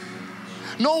riches.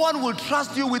 No one will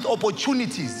trust you with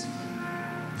opportunities.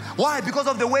 Why? Because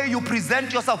of the way you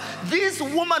present yourself. This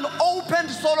woman opened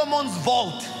Solomon's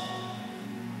vault.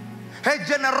 Her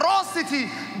generosity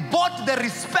bought the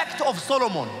respect of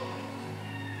Solomon.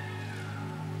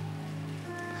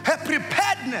 Her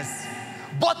preparedness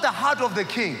bought the heart of the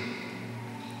king.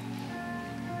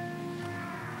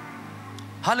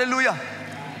 Hallelujah.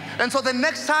 And so the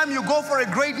next time you go for a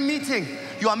great meeting,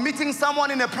 you are meeting someone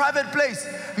in a private place,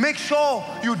 make sure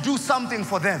you do something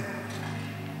for them.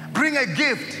 Bring a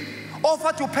gift.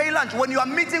 Offer to pay lunch. When you are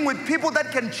meeting with people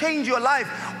that can change your life,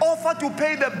 offer to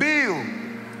pay the bill.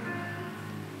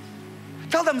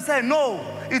 Tell them, say, no,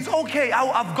 it's okay,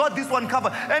 I've got this one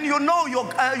covered. And you know your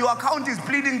account is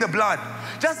bleeding the blood.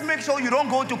 Just make sure you don't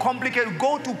go to complicate.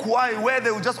 Go to Kauai where they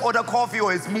will just order coffee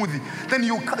or a smoothie. Then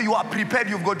you are prepared.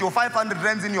 You've got your 500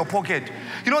 rands in your pocket.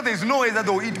 You know, there's no way that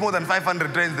they'll eat more than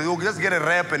 500 rands. They'll just get a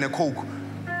wrap and a Coke.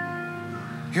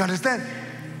 You understand?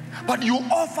 But you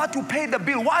offer to pay the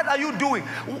bill. What are you doing?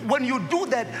 When you do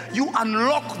that, you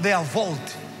unlock their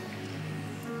vault.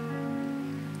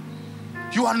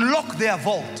 You unlock their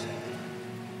vault.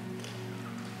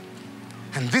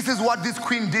 And this is what this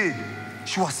queen did.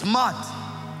 She was smart.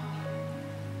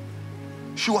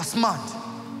 She was smart.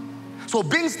 So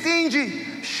being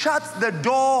stingy shuts the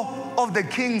door of the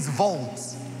king's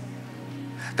vaults.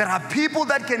 There are people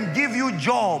that can give you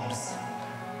jobs,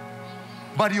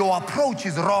 but your approach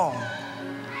is wrong.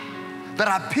 There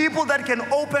are people that can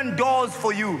open doors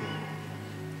for you,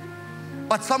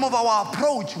 but some of our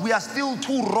approach, we are still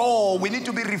too raw. We need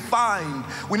to be refined.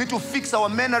 We need to fix our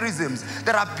mannerisms.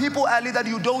 There are people, Ali, that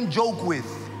you don't joke with.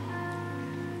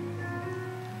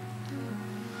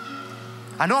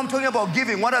 I know I'm talking about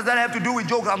giving. What does that have to do with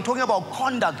jokes? I'm talking about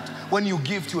conduct when you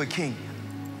give to a king.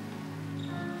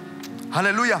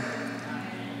 Hallelujah.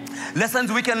 Lessons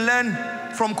we can learn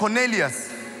from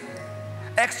Cornelius.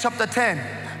 Acts chapter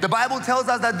 10. The Bible tells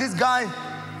us that this guy,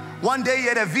 one day he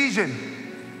had a vision.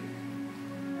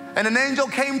 And an angel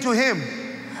came to him.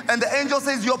 And the angel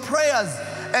says, your prayers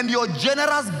and your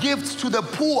generous gifts to the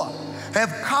poor have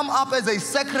come up as a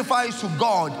sacrifice to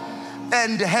God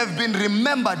and have been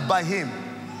remembered by him.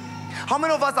 How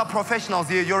many of us are professionals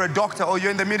here? You're a doctor or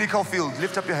you're in the medical field.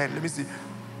 Lift up your hand. Let me see.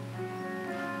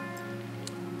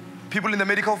 People in the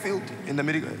medical field?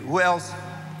 Who else?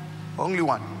 Only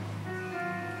one.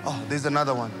 Oh, there's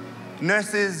another one.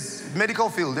 Nurses, medical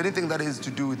field, anything that is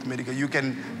to do with medical. You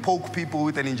can poke people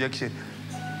with an injection.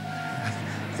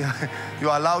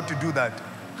 You're allowed to do that.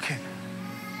 Okay.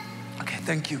 Okay,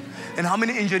 thank you. And how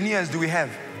many engineers do we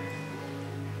have?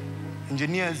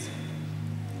 Engineers,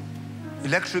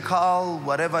 electrical,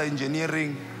 whatever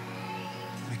engineering,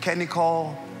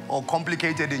 mechanical, or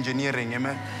complicated engineering,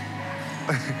 amen?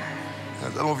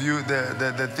 Some of you,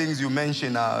 the things you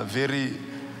mention are very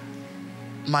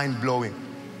mind-blowing.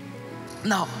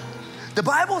 Now, the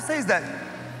Bible says that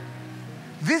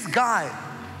this guy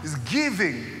is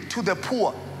giving to the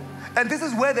poor. And this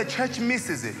is where the church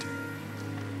misses it.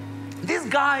 This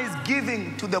guy is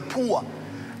giving to the poor.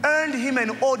 Earned him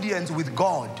an audience with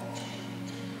God.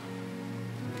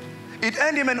 It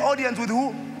earned him an audience with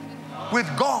who? With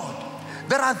God.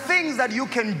 There are things that you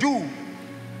can do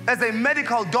as a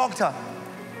medical doctor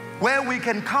where we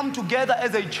can come together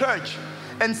as a church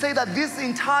and say that this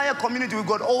entire community, we've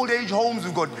got old age homes,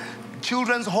 we've got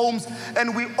children's homes,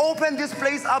 and we open this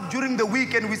place up during the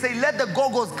week and we say, let the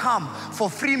gogos come for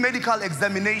free medical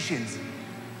examinations.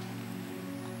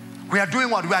 We are doing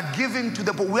what? We are giving to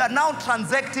the poor. We are now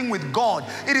transacting with God.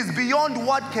 It is beyond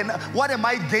what am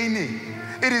I gaining?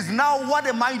 It is now what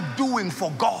am I doing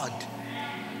for God?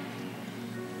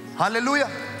 Hallelujah.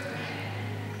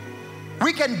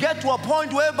 We can get to a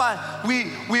point whereby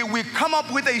we come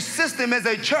up with a system as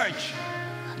a church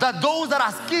that those that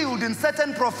are skilled in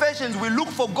certain professions, we look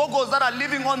for gogos that are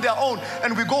living on their own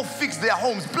and we go fix their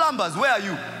homes. Plumbers, where are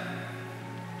you?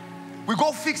 We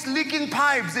go fix leaking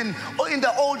pipes in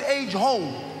the old age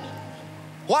home.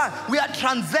 Why? We are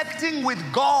transacting with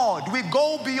God. We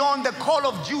go beyond the call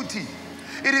of duty.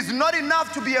 It is not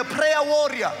enough to be a prayer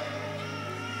warrior.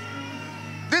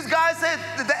 This guy said,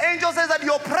 the angel says that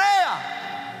your prayer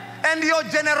and your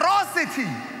generosity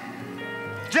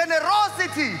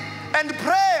and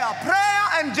prayer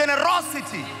and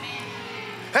generosity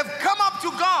have come up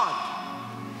to God.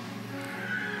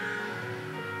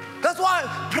 That's why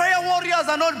prayer warriors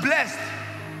are not blessed.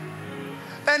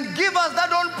 And givers that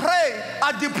don't pray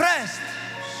are depressed.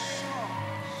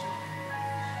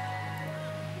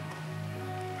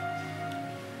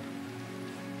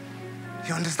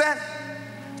 You understand?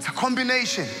 It's a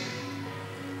combination.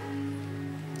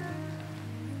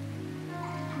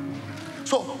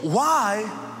 So why,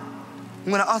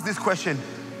 I'm going to ask this question,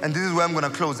 and this is where I'm going to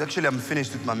close. Actually, I'm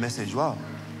finished with my message. Wow.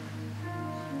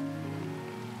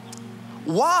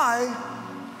 Why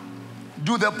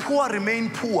do the poor remain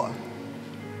poor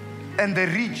and the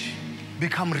rich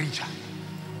become richer?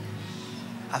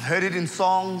 I've heard it in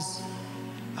songs.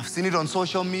 I've seen it on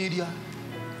social media.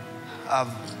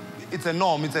 It's a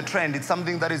norm, it's a trend, it's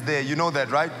something that is there. You know that,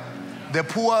 right? The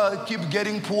poor keep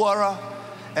getting poorer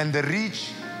and the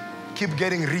rich keep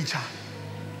getting richer.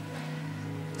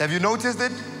 Have you noticed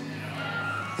it?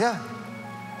 Yeah.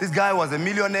 This guy was a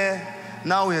millionaire.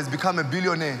 Now he has become a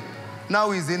billionaire.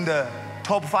 Now he's in the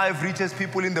top 5 richest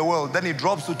people in the world. Then he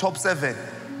drops to top 7.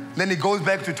 Then he goes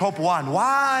back to top 1.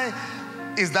 Why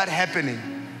is that happening?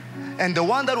 And the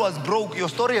one that was broke, your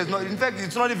story is not, in fact,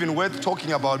 it's not even worth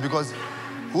talking about, because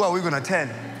who are we going to tell?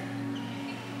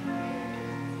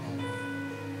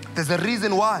 There's a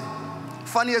reason why.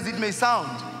 Funny as it may sound,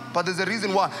 but there's a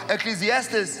reason why.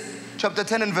 Ecclesiastes chapter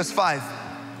 10 and verse 5.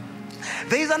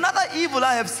 There is another evil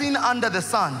I have seen under the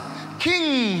sun.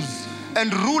 Kings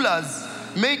and rulers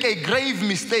make a grave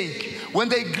mistake when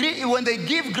they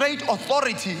give great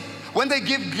authority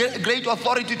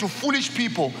to foolish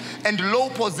people and low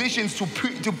positions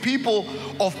to people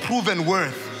of proven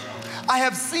worth. I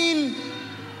have seen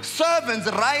servants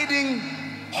riding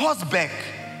horseback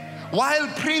while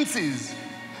princes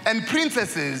and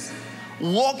princesses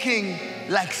walking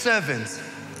like servants.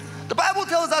 The Bible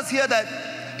tells us here that,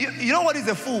 you know what is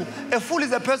a fool? A fool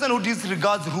is a person who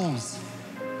disregards rules.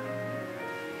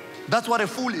 That's what a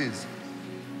fool is.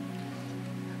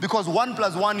 Because 1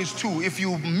 + 1 is 2. If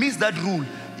you miss that rule,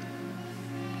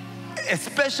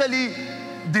 especially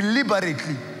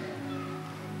deliberately,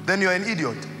 then you're an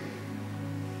idiot.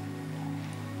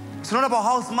 It's not about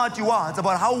how smart you are. It's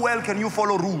about how well can you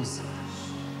follow rules.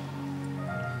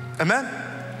 Amen?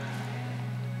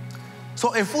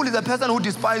 So a fool is a person who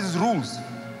despises rules.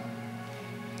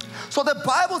 So the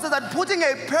Bible says that putting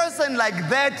a person like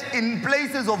that in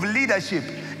places of leadership,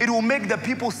 it will make the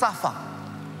people suffer.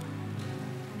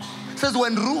 It says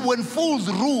when fools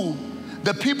rule,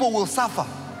 the people will suffer.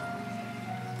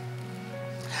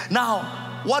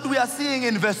 Now, what we are seeing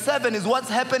in verse 7 is what's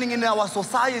happening in our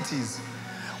societies.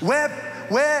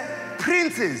 Where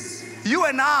princes, you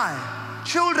and I,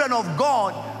 children of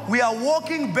God, we are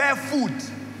walking barefoot,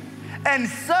 and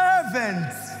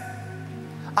servants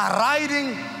are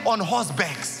riding on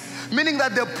horsebacks, meaning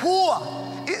that the poor,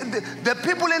 the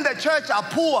people in the church are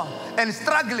poor and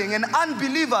struggling, and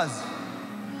unbelievers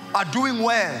are doing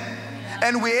well,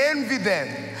 and we envy them.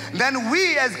 Then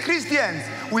we as Christians,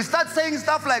 we start saying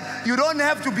stuff like, you don't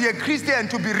have to be a Christian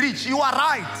to be rich. You are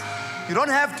right. You don't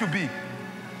have to be.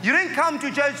 You didn't come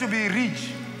to church to be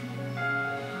rich.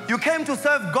 You came to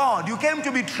serve God. You came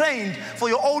to be trained for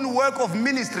your own work of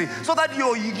ministry so that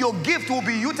your gift will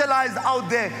be utilized out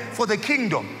there for the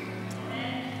kingdom.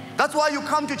 That's why you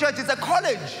come to church. It's a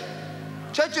college.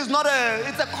 Church is not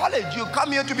it's a college. You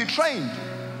come here to be trained.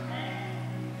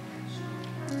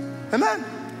 Amen.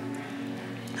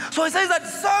 So it says that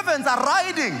servants are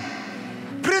riding.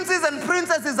 Princes and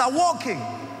princesses are walking.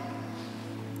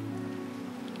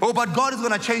 Oh, but God is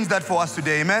going to change that for us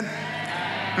today. Amen.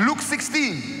 Luke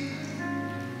 16,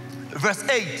 verse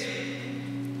 8.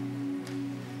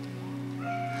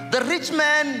 The rich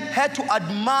man had to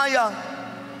admire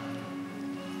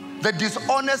the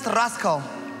dishonest rascal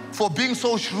for being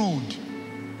so shrewd.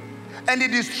 And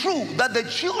it is true that the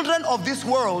children of this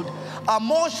world are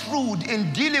more shrewd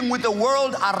in dealing with the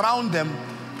world around them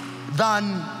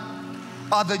than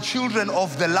are the children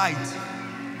of the light.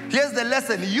 Here's the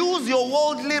lesson. Use your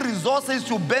worldly resources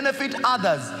to benefit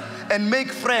others and make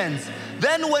friends.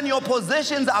 Then when your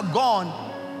possessions are gone,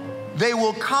 they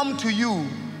will come to you.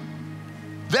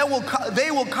 They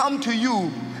will come to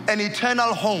you an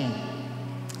eternal home.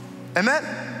 Amen?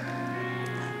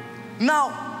 Now,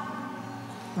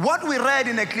 what we read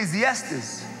in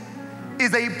Ecclesiastes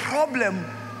is a problem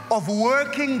of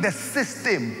working the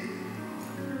system,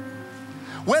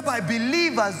 whereby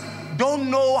believers don't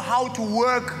know how to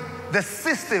work the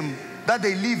system that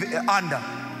they live under.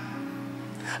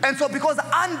 And so because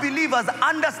unbelievers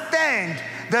understand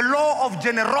the law of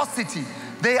generosity,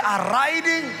 they are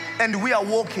riding and we are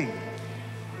walking.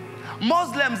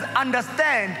 Muslims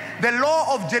understand the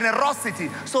law of generosity,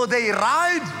 so they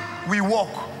ride, we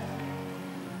walk.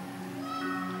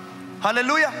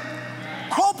 Hallelujah.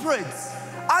 Corporates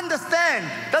understand.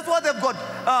 That's why they've got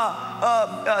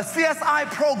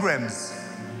CSI programs.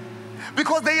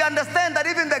 Because they understand that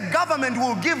even the government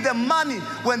will give them money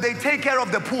when they take care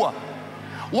of the poor.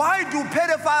 Why do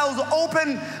pedophiles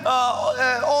open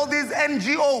all these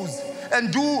NGOs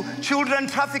and do children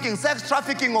trafficking, sex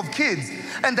trafficking of kids?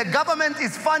 And the government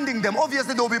is funding them.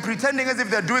 Obviously, they'll be pretending as if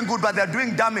they're doing good, but they're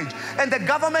doing damage. And the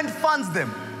government funds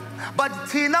them. But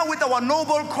Tina, with our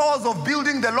noble cause of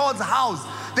building the Lord's house,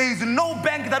 there is no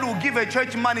bank that will give a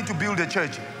church money to build a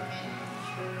church.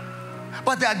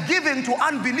 But they are given to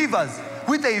unbelievers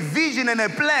with a vision and a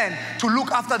plan to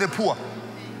look after the poor.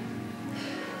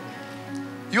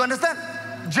 You understand?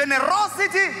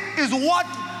 Generosity is what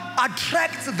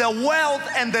attracts the wealth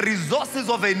and the resources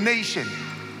of a nation.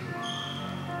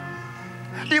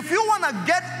 If you want to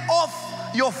get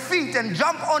off your feet and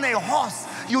jump on a horse,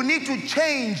 you need to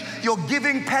change your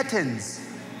giving patterns.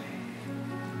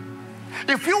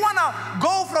 If you want to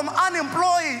go from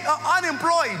unemployed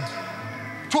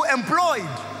to employed,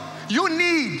 you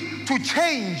need to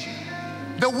change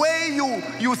the way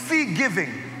you see giving.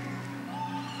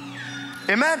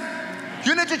 Amen?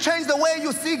 You need to change the way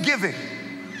you see giving.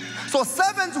 So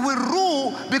servants will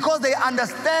rule because they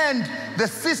understand the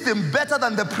system better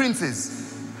than the princes.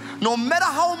 No matter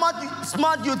how much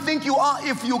smart you think you are,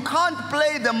 if you can't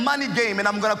play the money game, and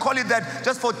I'm going to call it that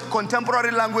just for contemporary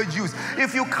language use,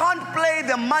 if you can't play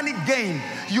the money game,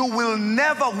 you will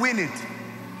never win it.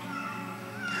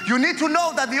 You need to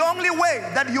know that the only way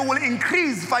that you will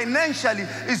increase financially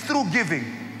is through giving.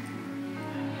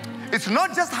 It's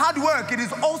not just hard work, it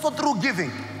is also through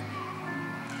giving.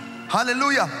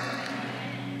 Hallelujah.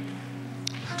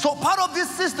 So part of this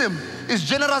system is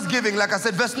generous giving. Like I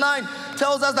said, verse 9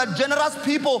 tells us that generous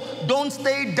people don't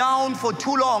stay down for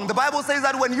too long. The Bible says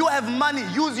that when you have money,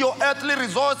 use your earthly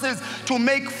resources to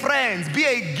make friends. Be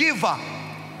a giver.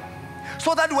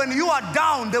 So that when you are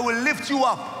down, they will lift you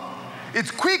up.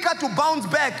 It's quicker to bounce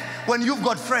back when you've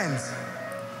got friends.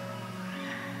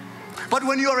 But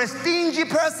when you're a stingy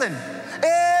person,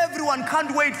 everyone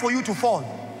can't wait for you to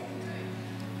fall.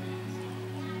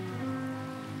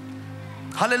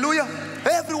 Hallelujah.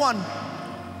 Everyone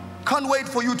can't wait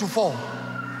for you to fall.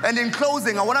 And in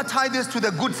closing, I want to tie this to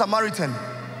the Good Samaritan.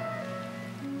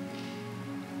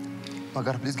 Oh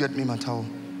God, please get me my towel.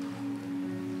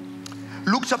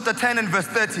 Luke chapter 10 and verse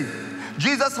 30.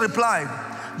 Jesus replied,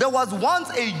 there was once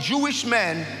a Jewish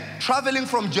man traveling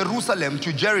from Jerusalem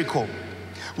to Jericho.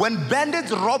 When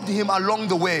bandits robbed him along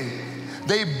the way,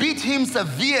 they beat him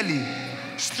severely,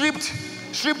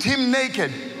 stripped him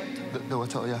naked. The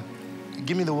water, yeah.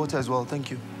 Give me the water as well,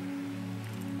 thank you.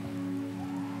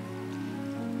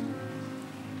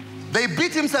 They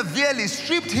beat him severely,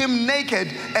 stripped him naked,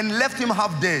 and left him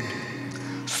half dead.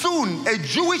 Soon, a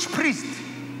Jewish priest,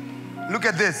 look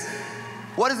at this.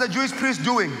 What is the Jewish priest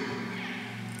doing?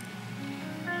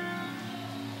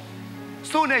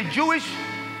 Soon, a Jewish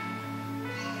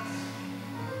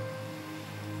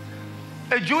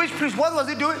priest, what was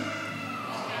he doing?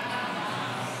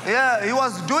 Yeah, he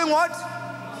was doing what?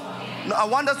 I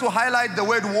want us to highlight the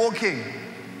word walking.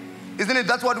 Isn't it?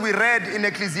 That's what we read in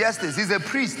Ecclesiastes. He's a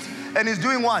priest and he's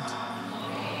doing what?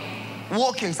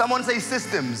 Walking. Someone say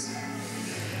systems.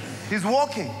 He's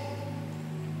walking.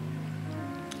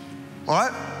 All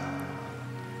right?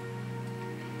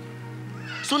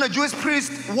 Soon a Jewish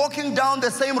priest walking down the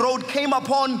same road came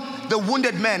upon the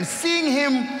wounded man. Seeing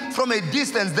him from a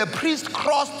distance, the priest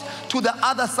crossed to the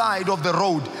other side of the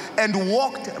road and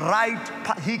walked right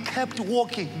past. He kept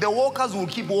walking. The walkers will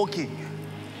keep walking.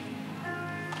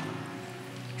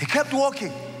 He kept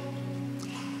walking.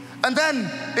 And then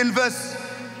in verse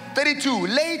 32,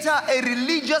 later a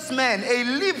religious man, a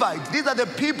Levite, these are the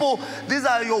people, these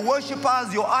are your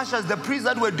worshipers, your ushers, the priests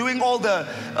that were doing all the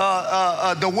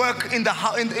work in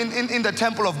the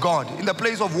temple of God, in the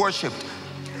place of worship.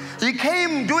 He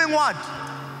came doing what?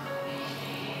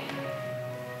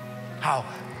 How?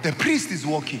 The priest is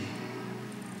walking.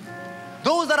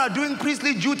 Those that are doing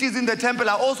priestly duties in the temple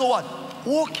are also what?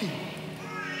 Walking.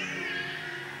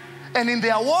 And in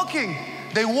their walking,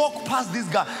 they walk past this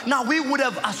guy. Now we would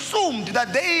have assumed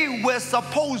that they were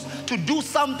supposed to do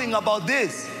something about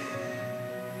this.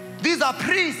 These are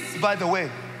priests, by the way.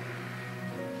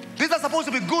 These are supposed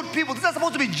to be good people. These are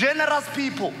supposed to be generous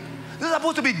people. These are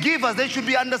supposed to be givers. They should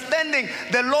be understanding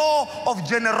the law of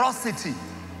generosity.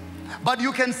 But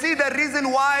you can see the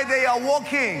reason why they are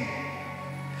walking.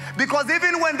 Because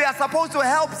even when they are supposed to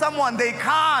help someone, they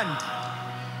can't.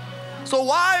 So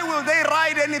why will they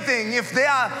write anything if they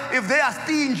are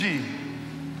stingy?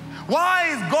 Why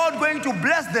is God going to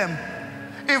bless them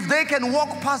if they can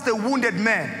walk past a wounded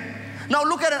man? Now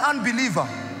look at an unbeliever.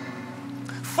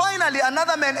 Finally,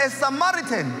 another man, a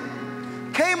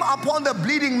Samaritan, came upon the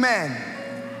bleeding man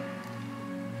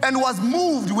and was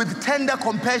moved with tender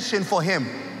compassion for him.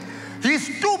 He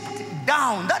stooped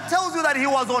down. That tells you that he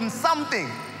was on something.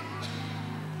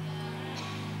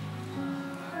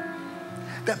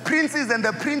 The princes and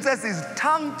the princesses,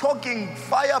 tongue-talking,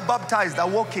 fire-baptized, are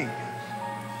walking.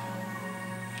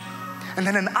 And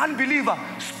then an unbeliever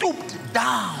stooped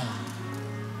down.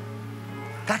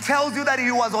 That tells you that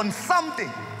he was on something.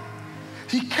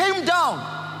 He came down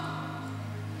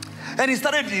and he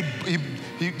started,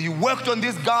 he worked on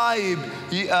this guy,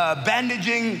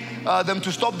 bandaging them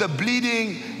to stop the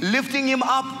bleeding, lifting him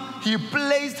up. He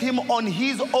placed him on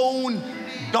his own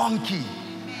donkey.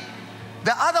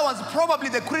 The other ones, probably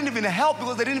they couldn't even help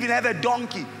because they didn't even have a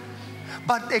donkey.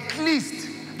 But at least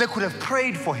they could have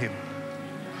prayed for him.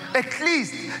 At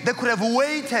least they could have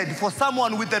waited for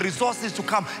someone with the resources to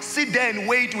come, sit there and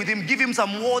wait with him, give him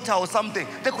some water or something.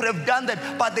 They could have done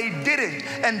that, but they didn't.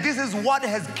 And this is what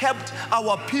has kept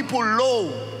our people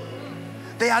low.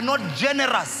 They are not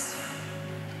generous.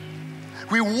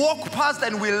 We walk past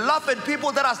and we laugh at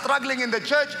people that are struggling in the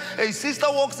church. A sister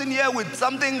walks in here with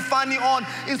something funny on.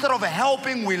 Instead of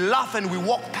helping, we laugh and we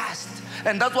walk past.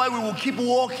 And that's why we will keep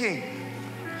walking.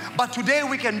 But today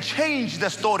we can change the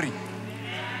story.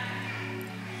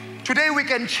 Today we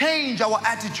can change our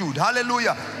attitude.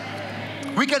 Hallelujah.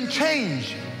 We can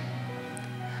change.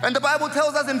 And the Bible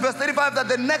tells us in verse 35 that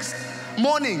the next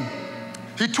morning,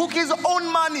 he took his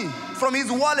own money from his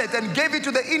wallet and gave it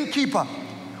to the innkeeper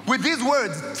with these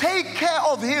words, "Take care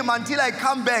of him until I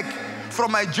come back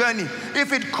from my journey.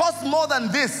 If it costs more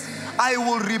than this, I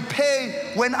will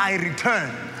repay when I return."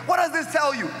 What does this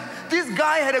tell you? This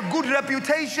guy had a good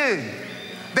reputation.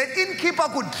 The innkeeper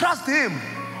could trust him.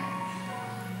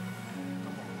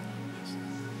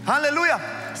 Hallelujah.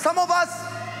 Some of us,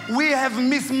 we have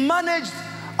mismanaged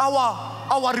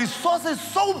our resources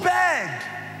so bad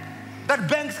that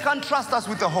banks can't trust us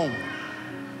with a home.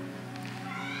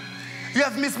 You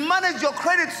have mismanaged your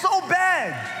credit so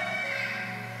bad.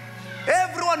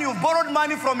 Everyone you've borrowed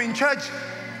money from in church,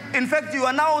 in fact, you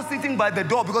are now sitting by the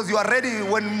door because you are ready.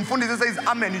 When Mfundisi says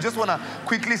amen, you just want to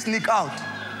quickly sneak out.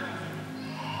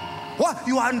 What?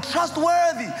 You are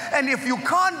untrustworthy. And if you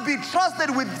can't be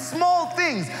trusted with small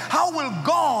things, how will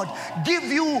God give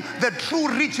you the true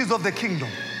riches of the kingdom?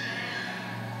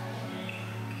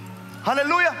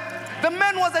 Hallelujah. The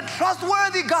man was a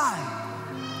trustworthy guy.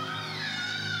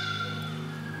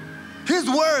 His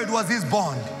word was his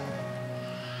bond.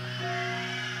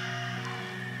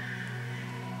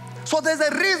 So there's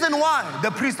a reason why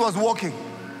the priest was walking,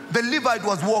 the Levite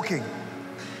was walking.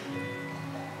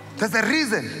 There's a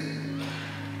reason.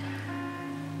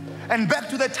 And back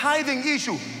to the tithing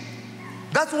issue.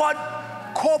 That's what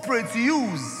corporates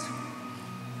use.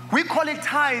 We call it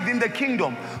tithe in the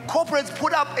kingdom. Corporates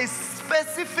put up a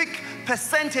specific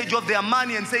percentage of their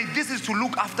money and say, this is to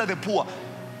look after the poor.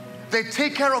 They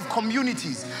take care of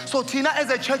communities. So Tina, as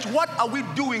a church, what are we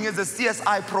doing as a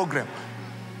CSI program?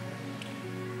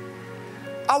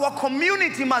 Our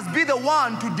community must be the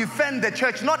one to defend the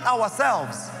church, not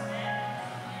ourselves.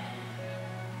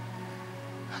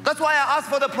 That's why I ask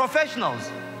for the professionals.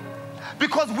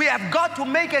 Because we have got to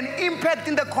make an impact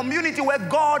in the community where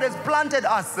God has planted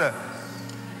us.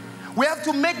 We have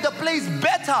to make the place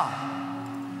better.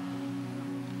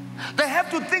 They have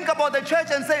to think about the church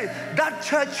and say, that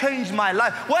church changed my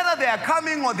life. Whether they are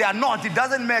coming or they are not, it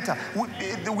doesn't matter.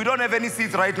 We don't have any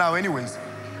seats right now anyways.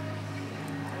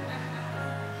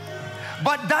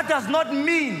 But that does not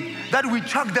mean that we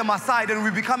chuck them aside and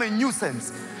we become a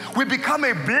nuisance. We become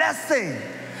a blessing.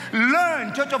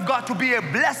 Learn, Church of God, to be a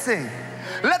blessing.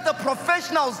 Let the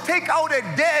professionals take out a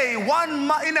day,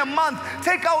 in a month,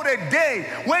 take out a day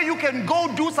where you can go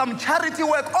do some charity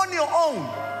work on your own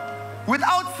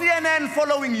without CNN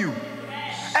following you.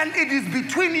 And it is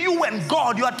between you and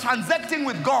God. You are transacting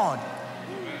with God.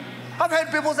 I've heard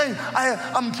people saying,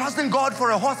 I'm trusting God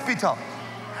for a hospital.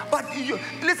 But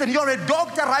listen, you're a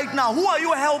doctor right now. Who are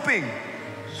you helping?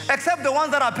 Except the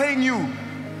ones that are paying you.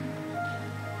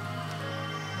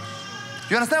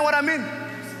 You understand what I mean?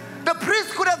 The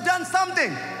priest could have done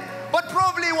something, but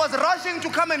probably was rushing to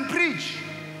come and preach.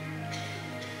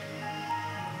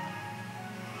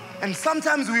 And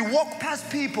sometimes we walk past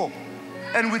people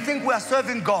and we think we are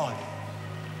serving God.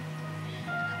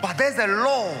 But there's a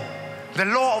law, the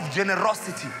law of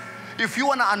generosity. If you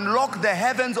want to unlock the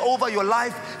heavens over your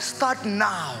life, start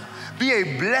now. Be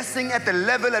a blessing at the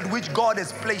level at which God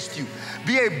has placed you.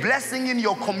 Be a blessing in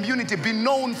your community. Be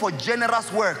known for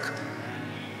generous work.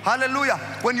 Hallelujah.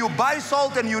 When you buy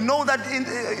salt and you know that,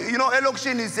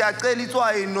 election is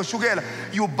no sugar,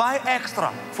 you buy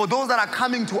extra for those that are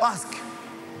coming to ask.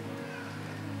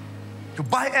 You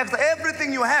buy extra.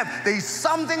 Everything you have, there is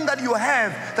something that you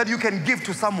have that you can give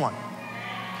to someone.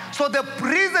 So the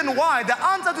reason why, the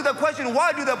answer to the question,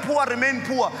 why do the poor remain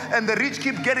poor and the rich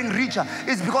keep getting richer,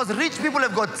 is because rich people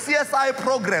have got CSI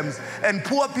programs and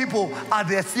poor people are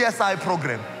their CSI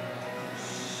program.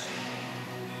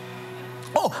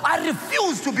 Oh, I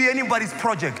refuse to be anybody's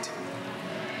project.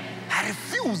 I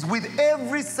refuse with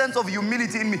every sense of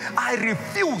humility in me. I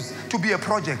refuse to be a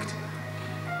project.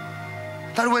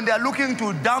 That when they are looking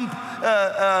to dump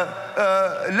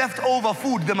leftover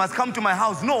food, they must come to my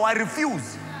house. No, I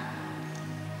refuse.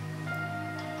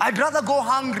 I'd rather go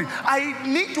hungry. I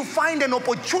need to find an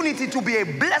opportunity to be a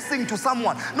blessing to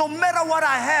someone. No matter what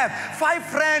I have, 5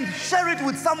 friends, share it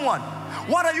with someone.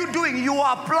 What are you doing? You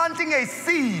are planting a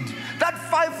seed. That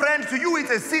 5 friends, to you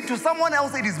it's a seed, to someone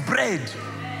else it is bread.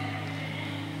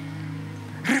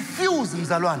 Refuse,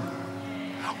 mzalwane.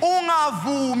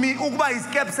 Ungavumi ukuba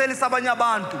iskepseli sabanye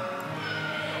abantu.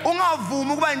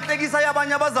 Ungavumi ukuba inhlekisa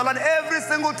yabanye abazalwane. Every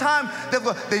single time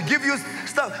they give you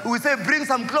stuff, we say bring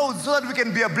some clothes so that we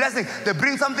can be a blessing. They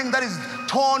bring something that is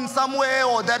torn somewhere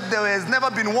or that there has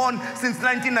never been worn since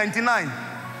 1999.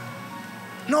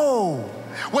 No.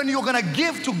 When you're going to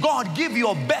give to God, give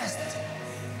your best.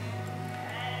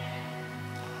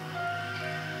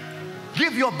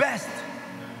 Give your best.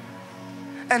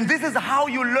 And this is how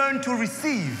you learn to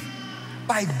receive,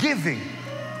 by giving.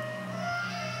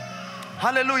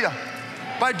 Hallelujah.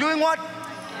 By doing what?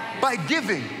 By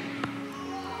giving.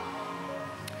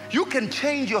 You can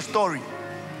change your story.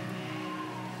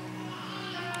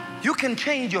 You can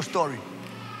change your story.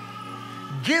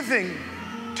 Giving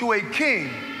to a king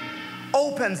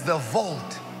opens the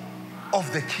vault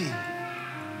of the king.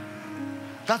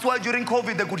 That's why during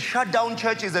COVID they could shut down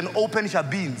churches and open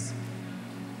shabins.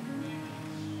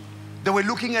 They were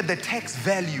looking at the tax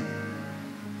value.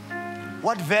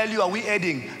 What value are we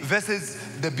adding versus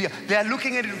the beer? They are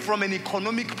looking at it from an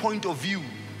economic point of view.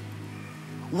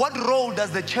 What role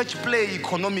does the church play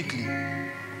economically?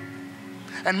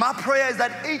 And my prayer is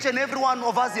that each and every one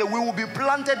of us here, we will be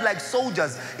planted like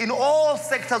soldiers in all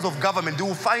sectors of government. They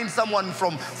will find someone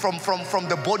from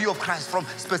the body of Christ,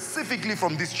 specifically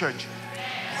from this church.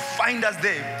 Find us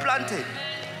there, planted.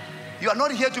 You are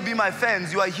not here to be my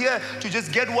fans. You are here to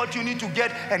just get what you need to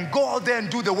get and go out there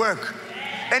and do the work.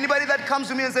 Anybody that comes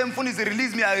to me and says, Mfundisi,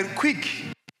 release me, I quick.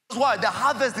 That's why the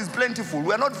harvest is plentiful.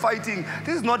 We are not fighting.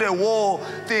 This is not a war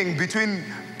thing between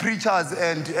preachers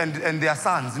and their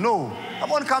sons. No.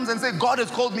 Someone comes and says, God has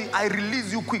called me. I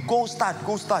release you quick. Go start.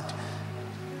 Go start.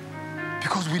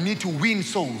 Because we need to win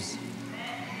souls.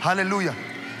 Hallelujah.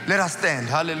 Let us stand.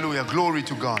 Hallelujah. Glory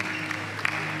to God.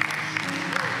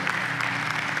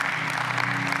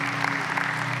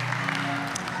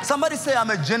 Somebody say, I'm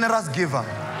a generous giver.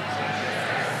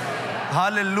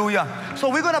 Hallelujah. So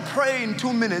we're going to pray in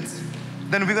 2 minutes,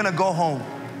 then we're going to go home.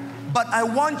 But I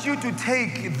want you to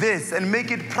take this and make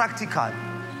it practical.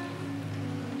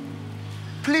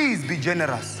 Please be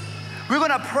generous. We're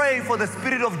going to pray for the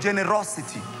spirit of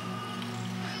generosity,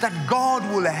 that God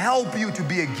will help you to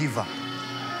be a giver,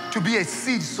 to be a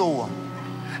seed sower.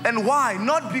 And why?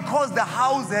 Not because the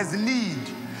house has need,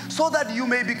 so that you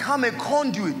may become a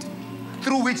conduit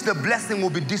through which the blessing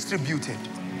will be distributed.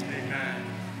 Amen.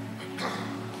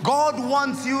 God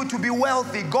wants you to be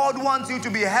wealthy. God wants you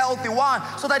to be healthy. Why?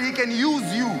 So that He can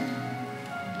use you.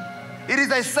 It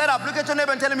is a setup. Look at your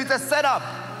neighbor and tell him it's a setup.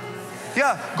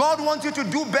 Yeah, God wants you to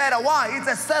do better. Why? It's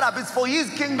a setup. It's for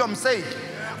His kingdom's sake.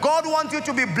 God wants you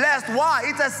to be blessed. Why?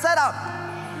 It's a setup.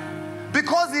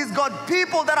 Because He's got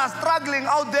people that are struggling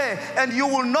out there, and you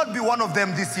will not be one of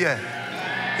them this year.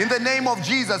 In the name of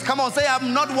Jesus. Come on, say,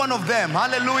 I'm not one of them.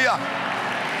 Hallelujah.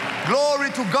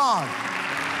 Glory to God.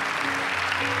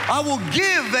 I will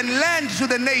give and lend to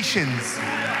the nations.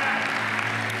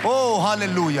 Oh,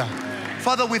 hallelujah.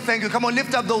 Father, we thank you. Come on,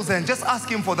 lift up those hands. Just ask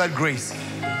Him for that grace.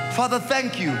 Father,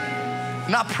 thank you.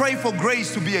 Now pray for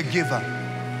grace to be a giver.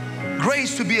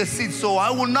 Grace to be a seed sower.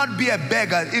 I will not be a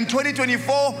beggar. In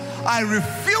 2024, I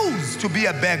refuse to be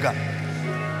a beggar.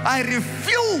 I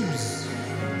refuse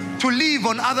to live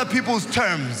on other people's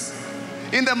terms.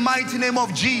 In the mighty name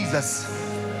of Jesus.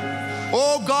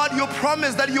 Oh God, you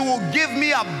promise that you will give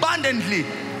me abundantly.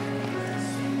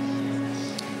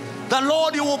 The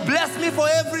Lord, you will bless me for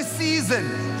every season.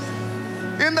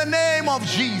 In the name of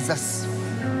Jesus.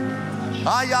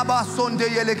 Come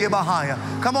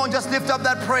on, just lift up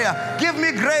that prayer. Give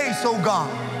me grace, oh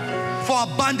God, for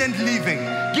abundant living.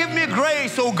 Give me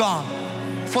grace, oh God,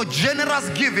 for generous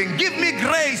giving. Give me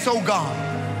grace, oh God.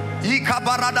 I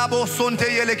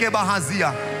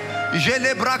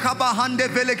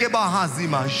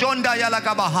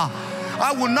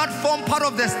will not form part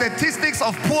of the statistics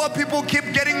of poor people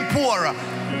keep getting poorer.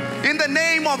 In the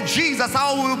name of Jesus,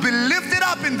 I will be lifted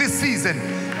up in this season.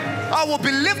 I will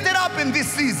be lifted up in this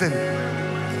season.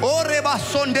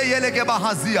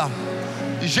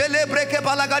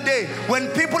 When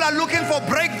people are looking for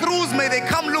breakthroughs, may they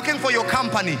come looking for your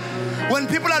company. When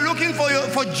people are looking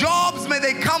for jobs, may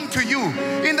they come to you.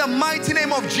 In the mighty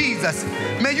name of Jesus,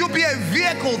 may you be a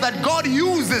vehicle that God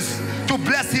uses to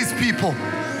bless His people.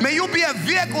 May you be a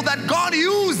vehicle that God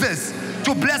uses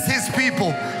to bless His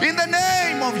people. In the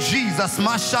name of Jesus.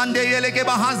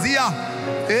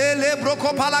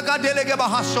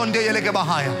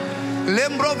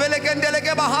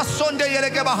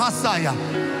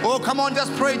 Oh, come on,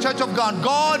 just pray, Church of God.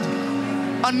 God,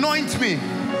 anoint me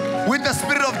with the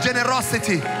spirit of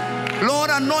generosity.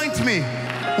 Lord, anoint me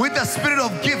with the spirit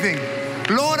of giving.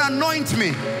 Lord, anoint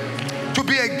me to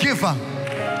be a giver,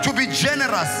 to be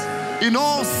generous in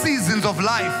all seasons of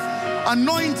life.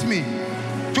 Anoint me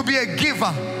to be a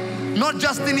giver, not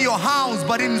just in your house,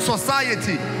 but in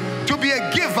society. To be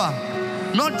a giver,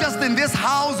 not just in this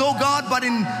house, oh God, but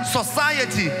in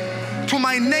society, to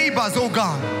my neighbors, oh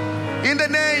God. In the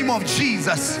name of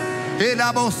Jesus.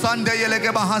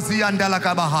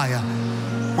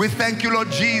 We thank you,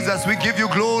 Lord Jesus. We give you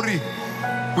glory.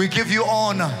 We give you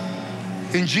honor.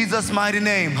 In Jesus' mighty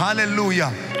name.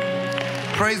 Hallelujah.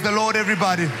 Praise the Lord,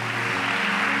 everybody.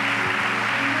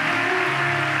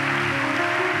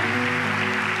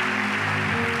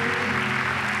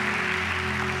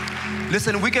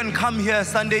 Listen, we can come here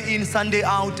Sunday in, Sunday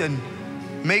out and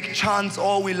make chants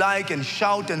all we like and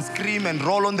shout and scream and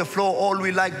roll on the floor all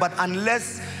we like, but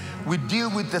unless we deal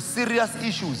with the serious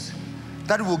issues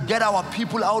that will get our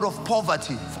people out of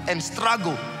poverty and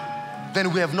struggle,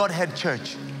 then we have not had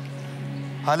church.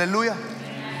 Hallelujah.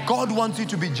 God wants you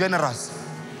to be generous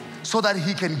so that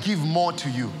He can give more to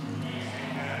you.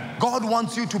 God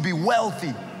wants you to be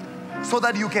wealthy so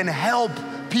that you can help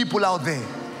people out there.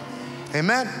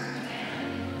 Amen.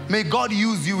 May God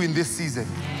use you in this season.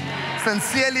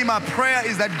 Sincerely, my prayer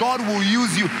is that God will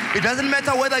use you. It doesn't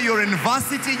matter whether you're in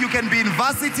varsity. You can be in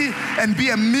varsity and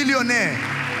be a millionaire.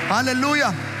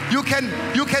 Hallelujah. You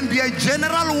can be a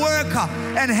general worker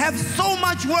and have so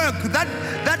much work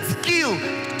that skill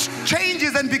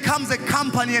changes and becomes a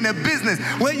company and a business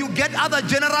where you get other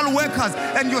general workers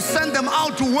and you send them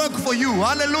out to work for you.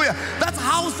 Hallelujah. That's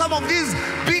how some of these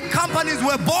big companies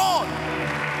were born.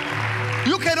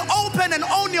 You can open and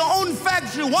own your own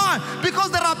factory. Why?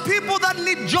 Because there are people that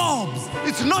need jobs.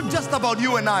 It's not just about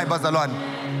you and I, Bazalwane.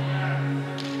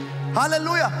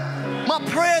 Hallelujah. My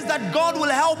prayer is that God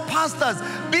will help pastors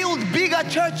build bigger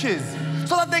churches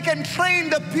so that they can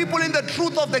train the people in the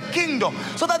truth of the kingdom,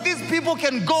 so that these people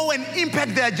can go and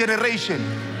impact their generation.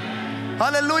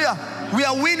 Hallelujah. We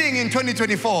are winning in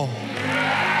 2024.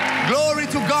 Glory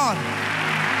to God.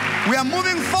 We are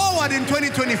moving forward in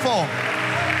 2024.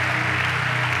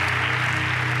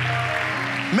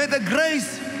 May the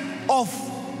grace of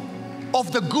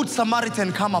the Good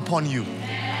Samaritan come upon you.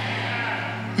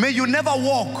 May you never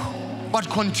walk, but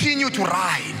continue to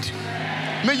ride.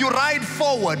 May you ride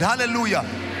forward. Hallelujah.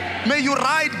 May you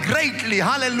ride greatly.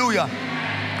 Hallelujah.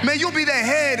 May you be the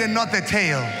head and not the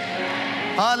tail.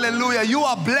 Hallelujah. You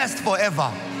are blessed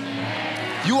forever.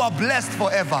 You are blessed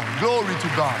forever. Glory to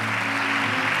God.